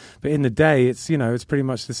stuff. But in the day, it's it's pretty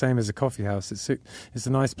much the same as a coffee house. It's a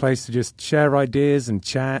nice place to just share ideas and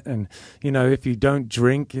chat, and if you don't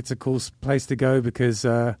drink, it's a cool place to go because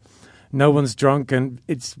no one's drunk,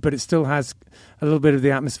 but it still has a little bit of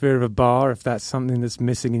the atmosphere of a bar if that's something that's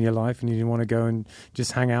missing in your life and you want to go and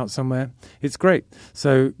just hang out somewhere. It's great.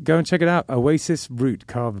 So go and check it out. Oasis Root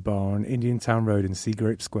Carver Bar on Indian Town Road in Sea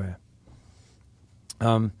Grape Square.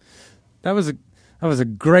 That was a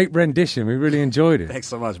great rendition. We really enjoyed it. Thanks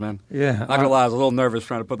so much, man. Yeah. Not gonna lie, I was a little nervous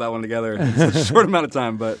trying to put that one together in such a short amount of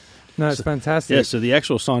time, but no, it's fantastic. Yeah, so the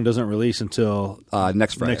actual song doesn't release until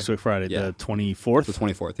next Friday. Next week, Friday, the 24th? The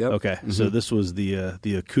 24th, yep. Okay, so this was the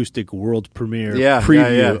acoustic world premiere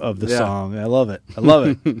preview of the song. I love it.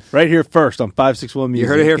 Right here first on 561 Music. You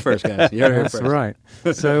heard it here first, guys. You heard it here first. That's right.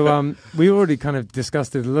 So we already kind of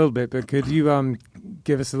discussed it a little bit, but could you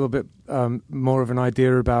give us a little bit more of an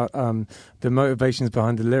idea about the motivations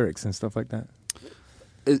behind the lyrics and stuff like that?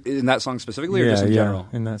 In that song specifically, or just in general?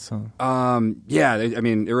 In that song. I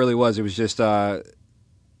mean, it really was. It was just, I've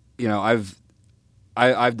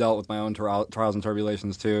dealt with my own trials and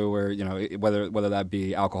tribulations too, where whether that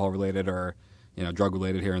be alcohol related or drug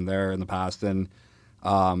related here and there in the past, and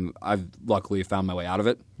I've luckily found my way out of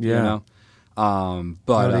it. Yeah. But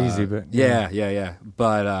not easy, but yeah.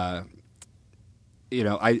 But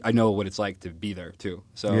I know what it's like to be there too.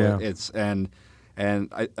 So it's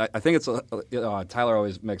and I think it's Tyler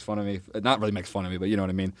always makes fun of me. Not really makes fun of me, but you know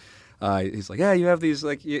what I mean. he's like, yeah, you have these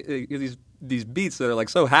like you have these beats that are like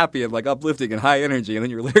so happy and like uplifting and high energy, and then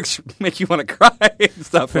your lyrics make you want to cry and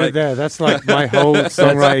stuff. Like that's like my whole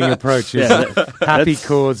songwriting approach is happy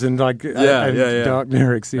chords and like dark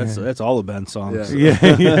lyrics. Yeah. That's all the band songs. Yeah.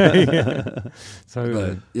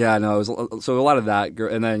 Totally. No, it was so a lot of that,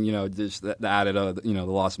 and then just the added the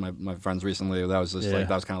loss of my friends recently. That was just like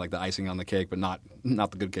that was kind of like the icing on the cake, but not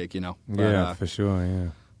the good cake, But, for sure. Yeah.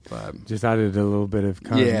 But, just added a little bit of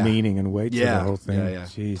kind of meaning and weight to the whole thing. Yeah,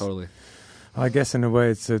 Jeez. Totally. I guess in a way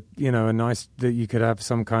it's a nice that you could have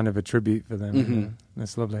some kind of a tribute for them. Mm-hmm.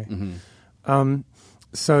 That's lovely. Mm-hmm.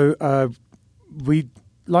 So we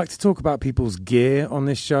like to talk about people's gear on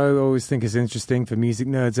this show. I always think it's interesting for music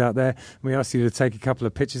nerds out there. We asked you to take a couple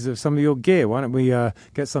of pictures of some of your gear. Why don't we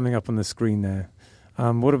get something up on the screen there?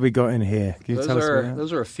 What have we got in here? Can you tell us?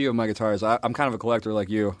 Those are a few of my guitars. I'm kind of a collector like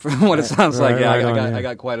you, from what it sounds like. Yeah, I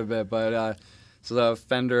got quite a bit. But so the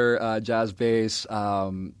Fender Jazz Bass,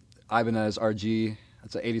 Ibanez RG.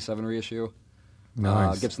 That's an '87 reissue.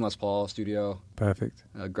 Nice. Gibson Les Paul Studio. Perfect.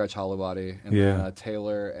 Gretsch Hollow Body, and then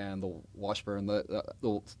Taylor and the Washburn.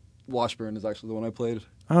 The Washburn is actually the one I played.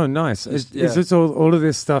 Oh, nice. Is this all of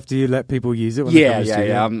this stuff? Do you let people use it? When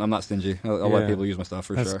Yeah. I'm not stingy. I'll let people use my stuff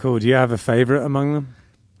for sure. That's cool. Do you have a favorite among them?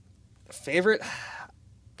 Favorite?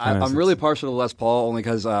 I'm really partial to Les Paul only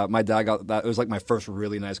because my dad got that. It was like my first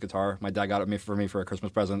really nice guitar. My dad got it for me for a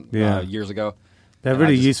Christmas present years ago. They're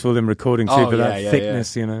really useful in recording too for that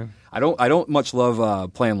thickness, I don't much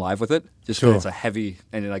love playing live with it, just because it's a heavy,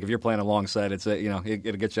 and like if you're playing a long set, it's it'll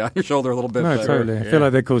get you on your shoulder a little bit. No, totally. I feel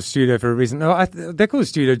like they're called studio for a reason. No, they're called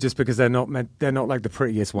studio just because they're not like the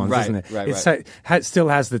prettiest ones, isn't it? Right. It still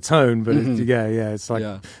has the tone, but it's like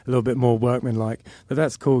a little bit more workmanlike. But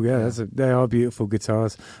that's cool. Yeah, they are beautiful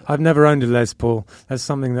guitars. I've never owned a Les Paul. That's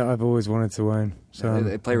something that I've always wanted to own. So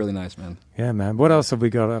they play really nice, man. Yeah, man. What else have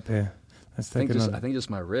we got up here? I think just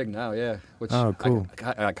my rig now, Which cool.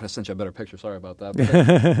 I could have sent you a better picture. Sorry about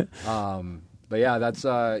that. But yeah, that's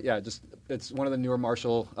it's one of the newer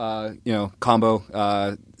Marshall, combo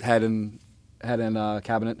head and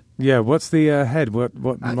cabinet. Yeah, what's the head? What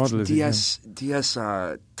model is it? DS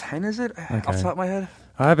 10 is it? Okay. Off the top of my head.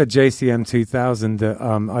 I have a JCM 2000 that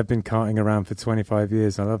I've been carting around for 25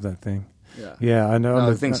 years. I love that thing. Yeah, I know.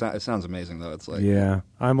 It sounds amazing though. It's like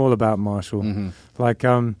I'm all about Marshall. Mm-hmm. Like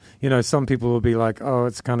some people will be like, oh,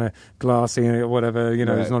 it's kind of glassy or whatever.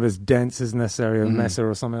 It's not as dense as necessarily a Messer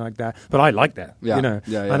or something like that. But I like that.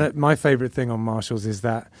 And my favorite thing on Marshalls is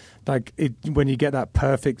that when you get that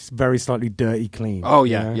perfect, very slightly dirty clean. Oh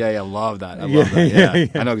yeah, love that. I love that.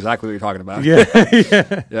 Yeah. I know exactly what you're talking about.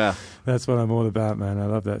 Yeah. That's what I'm all about, man. I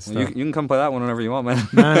love that stuff. You can come play that one whenever you want, man.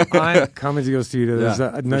 Man, I'm coming to your studio. There's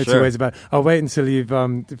no two ways about it. I'll wait until you've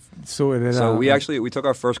sorted it out. So we took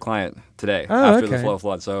our first client today after the Flow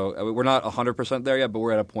Flood. So we're not 100% there yet, but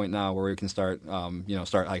we're at a point now where we can start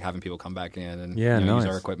like having people come back in and use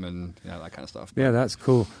our equipment and that kind of stuff. Yeah, that's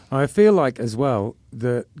cool. I feel like as well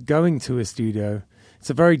that going to a studio, it's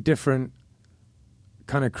a very different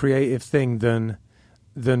kind of creative thing than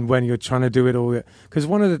when you're trying to do it all. Because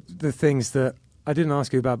one of the things that I didn't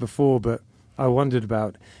ask you about before, but I wondered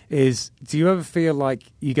about is, do you ever feel like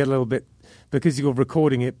you get a little bit, because you're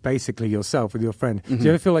recording it basically yourself with your friend, do you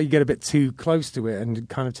ever feel like you get a bit too close to it and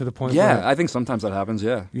kind of to the point where... I think sometimes that happens,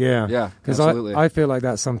 Yeah, because I feel like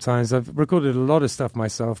that sometimes. I've recorded a lot of stuff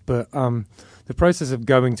myself, but the process of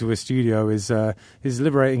going to a studio is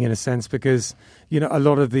liberating in a sense, because, a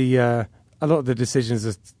lot of the decisions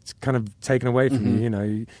are kind of taken away from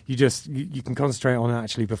you. You can concentrate on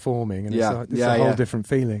actually performing, and it's a whole different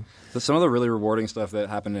feeling. So some of the really rewarding stuff that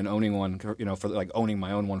happened in owning one, for like owning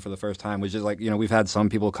my own one for the first time, was just like, we've had some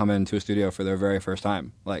people come into a studio for their very first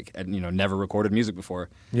time, like, and never recorded music before,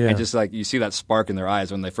 and just like you see that spark in their eyes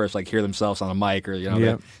when they first like hear themselves on a mic, or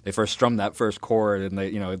they first strum that first chord, and they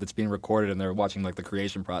it's being recorded, and they're watching like the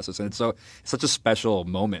creation process, and it's such a special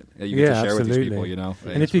moment that you get to share with these people,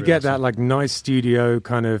 And if you get that like nice studio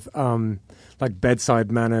kind of like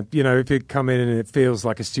bedside manner, if you come in and it feels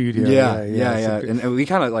like a studio. And we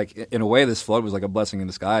kind of like, in a way, this flood was like a blessing in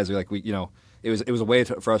disguise. It was a way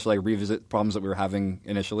for us to like revisit problems that we were having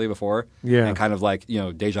initially before, and kind of like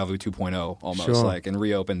deja vu 2.0 almost, like, and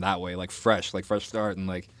reopen that way, like fresh start, and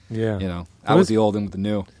like out with the old and with the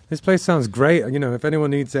new. This place sounds great. If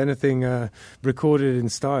anyone needs anything recorded in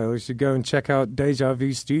style, you should go and check out Deja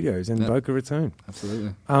Vu Studios in Boca Raton.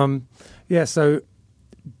 Absolutely. So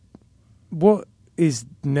what is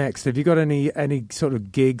next? Have you got any sort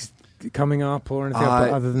of gigs coming up or anything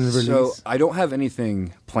other than the release? So I don't have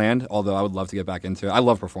anything planned, although I would love to get back into it. I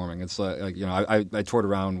love performing. It's like you know, I toured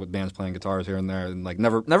around with bands playing guitars here and there, and like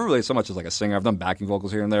never really so much as like a singer. I've done backing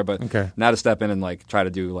vocals here and there, but now to step in and like try to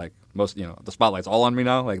do like most, you know, the spotlight's all on me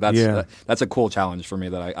now. Like that's a cool challenge for me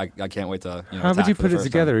that I can't wait to. You know, how would you put it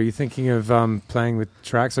together? Time. Are you thinking of playing with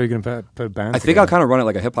tracks, or are you going to put a band? I think I'll kind of run it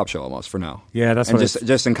like a hip hop show almost for now. Yeah, that's and what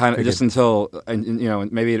just until you know,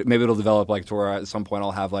 maybe it'll develop like to where at some point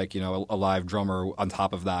I'll have like, you know, a live drummer on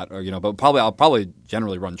top of that, or you know, but I'll probably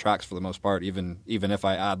generally run tracks for the most part, even if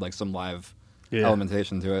I add like some live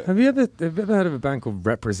elementation to it. Have you ever heard of a band called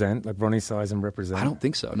Represent, like Ronnie Size and Represent? I don't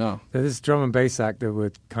think so, no. They're this drum and bass act that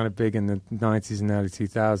were kind of big in the 90s and early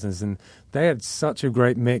 2000s, and they had such a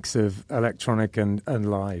great mix of electronic and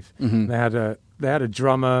live. Mm-hmm. They had a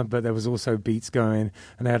drummer, but there was also beats going,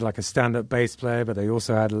 and they had like a stand-up bass player, but they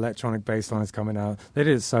also had electronic bass lines coming out. They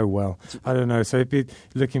did it so well. I don't know. So if you're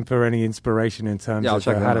looking for any inspiration in terms of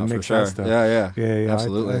how to mix that stuff. Yeah,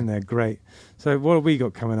 absolutely. And they're great. So what have we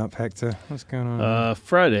got coming up, Hector? What's going on?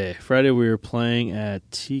 Friday we were playing at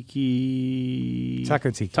Taco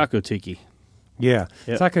Tiki. Yeah.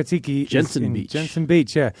 Yep. Taco Tiki Jensen Beach. Jensen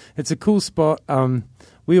Beach, yeah. It's a cool spot.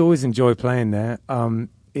 We always enjoy playing there.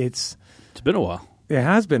 It's been a while. It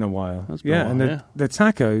has been a while. The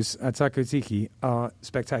tacos at Taco Tiki are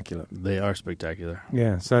spectacular. They are spectacular.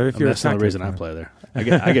 Yeah, so if that's the only reason I play there. I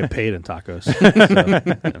get paid in tacos. So,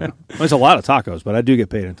 you know. Well, it's a lot of tacos, but I do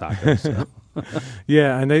get paid in tacos. So.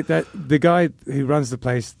 Yeah, and the guy who runs the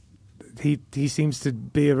place, he seems to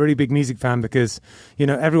be a really big music fan because, you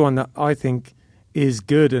know, everyone that I think is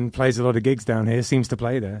good and plays a lot of gigs down here seems to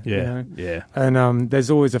play there. Yeah, you know? yeah. And there's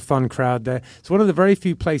always a fun crowd there. It's one of the very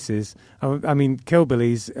few places. I mean,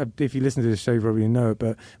 Killbillies, if you listen to the show, you probably know it,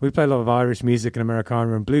 but we play a lot of Irish music and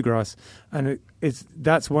Americana and bluegrass, and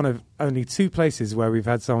that's one of only two places where we've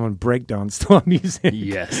had someone breakdance to our music.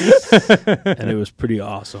 Yes. And it was pretty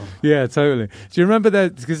awesome. Yeah, totally. Do you remember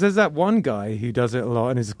that? Because there's that one guy who does it a lot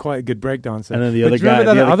and is quite a good breakdancer. And then the other guy,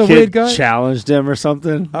 the other kid weird guy challenged him or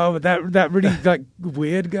something. Oh, that really like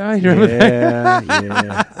weird guy. You remember that?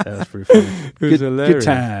 Yeah, that was pretty funny. It was hilarious.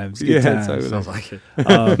 Good times. Totally. Sounds like it.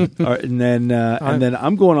 And then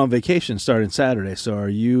I'm going on vacation starting Saturday. So are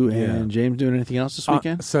you and James doing anything else this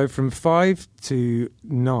weekend? So from 5 to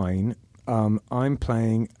 9, I'm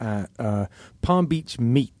playing at Palm Beach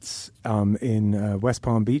Meats in West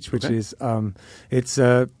Palm Beach, which is it's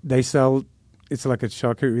they sell, it's like a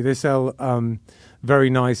charcuterie. They sell very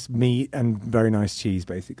nice meat and very nice cheese,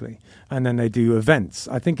 basically, and then they do events.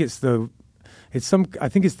 I think it's the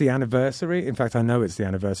anniversary. In fact, I know it's the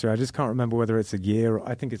anniversary. I just can't remember whether it's a year.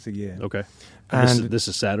 I think it's a year. Okay. And this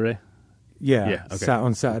is Saturday? Yeah. Okay.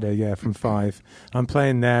 On Saturday, from 5. I'm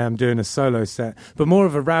playing there. I'm doing a solo set, but more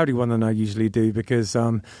of a rowdy one than I usually do because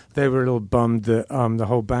they were a little bummed that the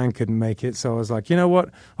whole band couldn't make it. So I was like, you know what?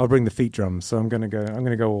 I'll bring the feet drums. So I'm gonna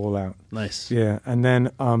go all out. Nice. Yeah. And then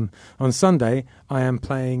on Sunday, I am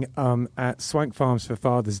playing at Swank Farms for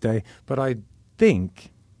Father's Day, but I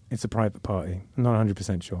think it's a private party. I'm not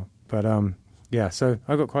 100% sure, but so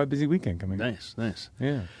I've got quite a busy weekend coming. Nice.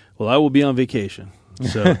 Yeah. Well, I will be on vacation,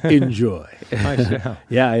 so enjoy. I shall.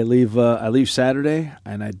 Yeah, I leave Saturday,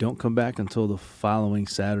 and I don't come back until the following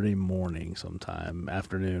Saturday morning, sometime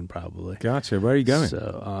afternoon, probably. Gotcha. Where are you going?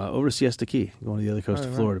 So over to Siesta Key, going to the other coast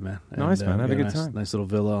of Florida, man. Nice, man. Have a good time. Nice little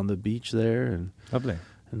villa on the beach there, and lovely.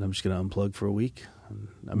 And I'm just going to unplug for a week.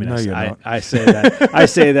 I mean, no, you're not. I say that. I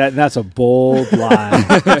say that, and that's a bold lie.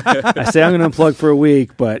 I say I'm going to unplug for a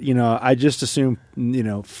week, but I just assume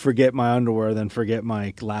forget my underwear, then forget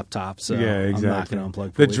my laptop. So yeah, exactly. I'm not going to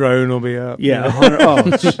unplug. The drone will be up. Yeah,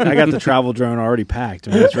 I got the travel drone already packed.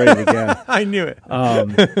 I mean, it's ready to go. I knew it.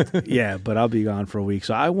 But I'll be gone for a week,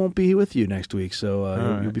 so I won't be with you next week.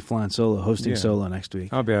 So you'll be flying solo, hosting solo next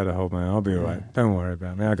week. I'll be able to hold my own. I'll be all right. Don't worry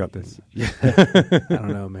about me. I got this. I don't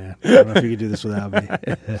know, man. I don't know if you could do this without me.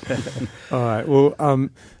 All right. Well,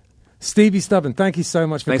 Stevie Stubborn, thank you so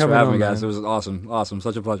much for coming on. Thanks for having me, guys. Man. It was awesome.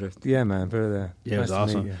 Such a pleasure. Yeah, man. There. Yeah, nice, it was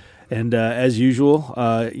awesome. And as usual,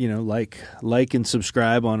 like and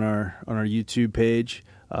subscribe on our YouTube page.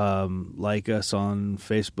 Like us on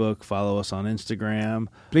Facebook. Follow us on Instagram.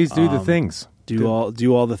 Please do the things. Do all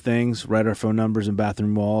the things. Write our phone numbers in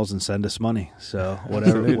bathroom walls and send us money. So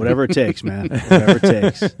whatever it takes, man. Whatever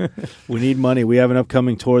it takes. We need money. We have an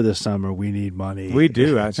upcoming tour this summer. We need money. We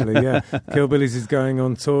do actually. Yeah, Killbillies is going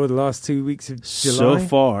on tour the last 2 weeks of July.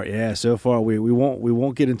 So far we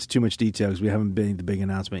won't get into too much detail because we haven't made the big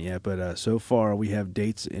announcement yet. But so far we have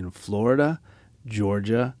dates in Florida,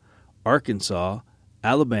 Georgia, Arkansas,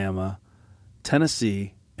 Alabama,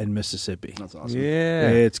 Tennessee, and Mississippi. That's awesome. Yeah.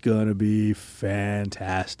 It's going to be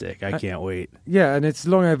fantastic. I can't wait. Yeah, and it's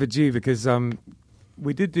long overdue because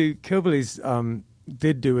we did do, Killbillies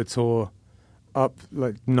did do a tour up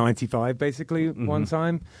like 95 basically one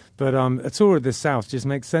time, but a tour of the South just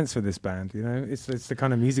makes sense for this band. You know, it's the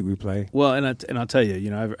kind of music we play. Well, and I'll tell you, you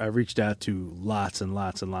know, I've reached out to lots and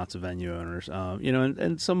lots and lots of venue owners. You know,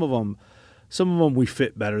 and some of them we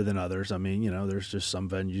fit better than others. I mean, you know, there's just some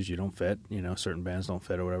venues you don't fit. You know, certain bands don't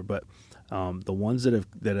fit or whatever. But the ones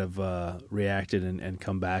that have reacted and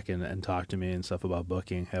come back and talked to me and stuff about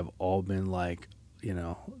booking have all been like, you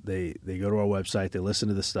know, they go to our website, they listen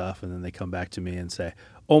to the stuff, and then they come back to me and say,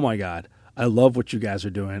 "Oh my God, I love what you guys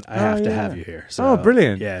are doing. I have to have you here." So,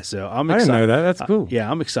 brilliant! Yeah, so I'm excited. I didn't know that. That's cool.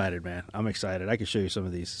 Yeah, I'm excited, man. I'm excited. I can show you some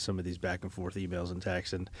of these back and forth emails and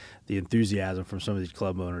texts, and the enthusiasm from some of these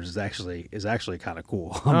club owners is actually kind of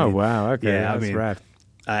cool. I mean, wow! Okay, yeah, that's rad.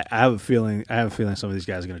 I have a feeling some of these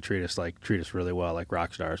guys are going to treat us really well, like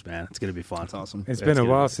rock stars, man. It's going to be fun. That's awesome. It's been a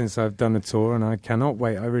while since I've done a tour, and I cannot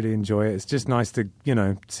wait. I really enjoy it. It's just nice to, you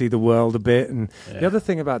know, see the world a bit. And the other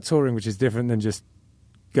thing about touring, which is different than just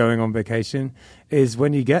going on vacation, is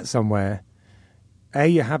when you get somewhere,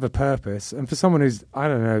 you have a purpose. And for someone who's, I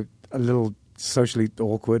don't know, a little socially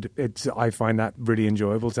awkward, I find that really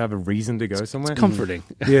enjoyable to have a reason to go somewhere. It's comforting.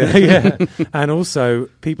 Yeah. And also,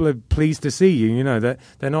 people are pleased to see you. You know, that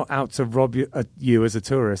they're not out to rob you as a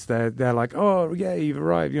tourist. They're like, oh yeah, you've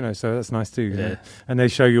arrived. You know, so that's nice too. Yeah. And they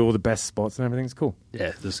show you all the best spots and everything's cool.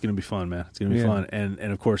 Yeah, this is going to be fun, man. It's going to be fun. And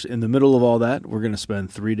of course, in the middle of all that, we're going to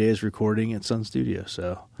spend 3 days recording at Sun Studio.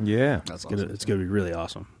 So yeah, it's going to be really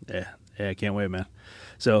awesome. Yeah, I can't wait, man.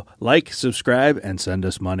 So like, subscribe, and send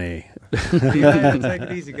us money. Yeah, take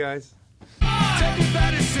it easy, guys.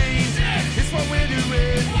 Everybody sings.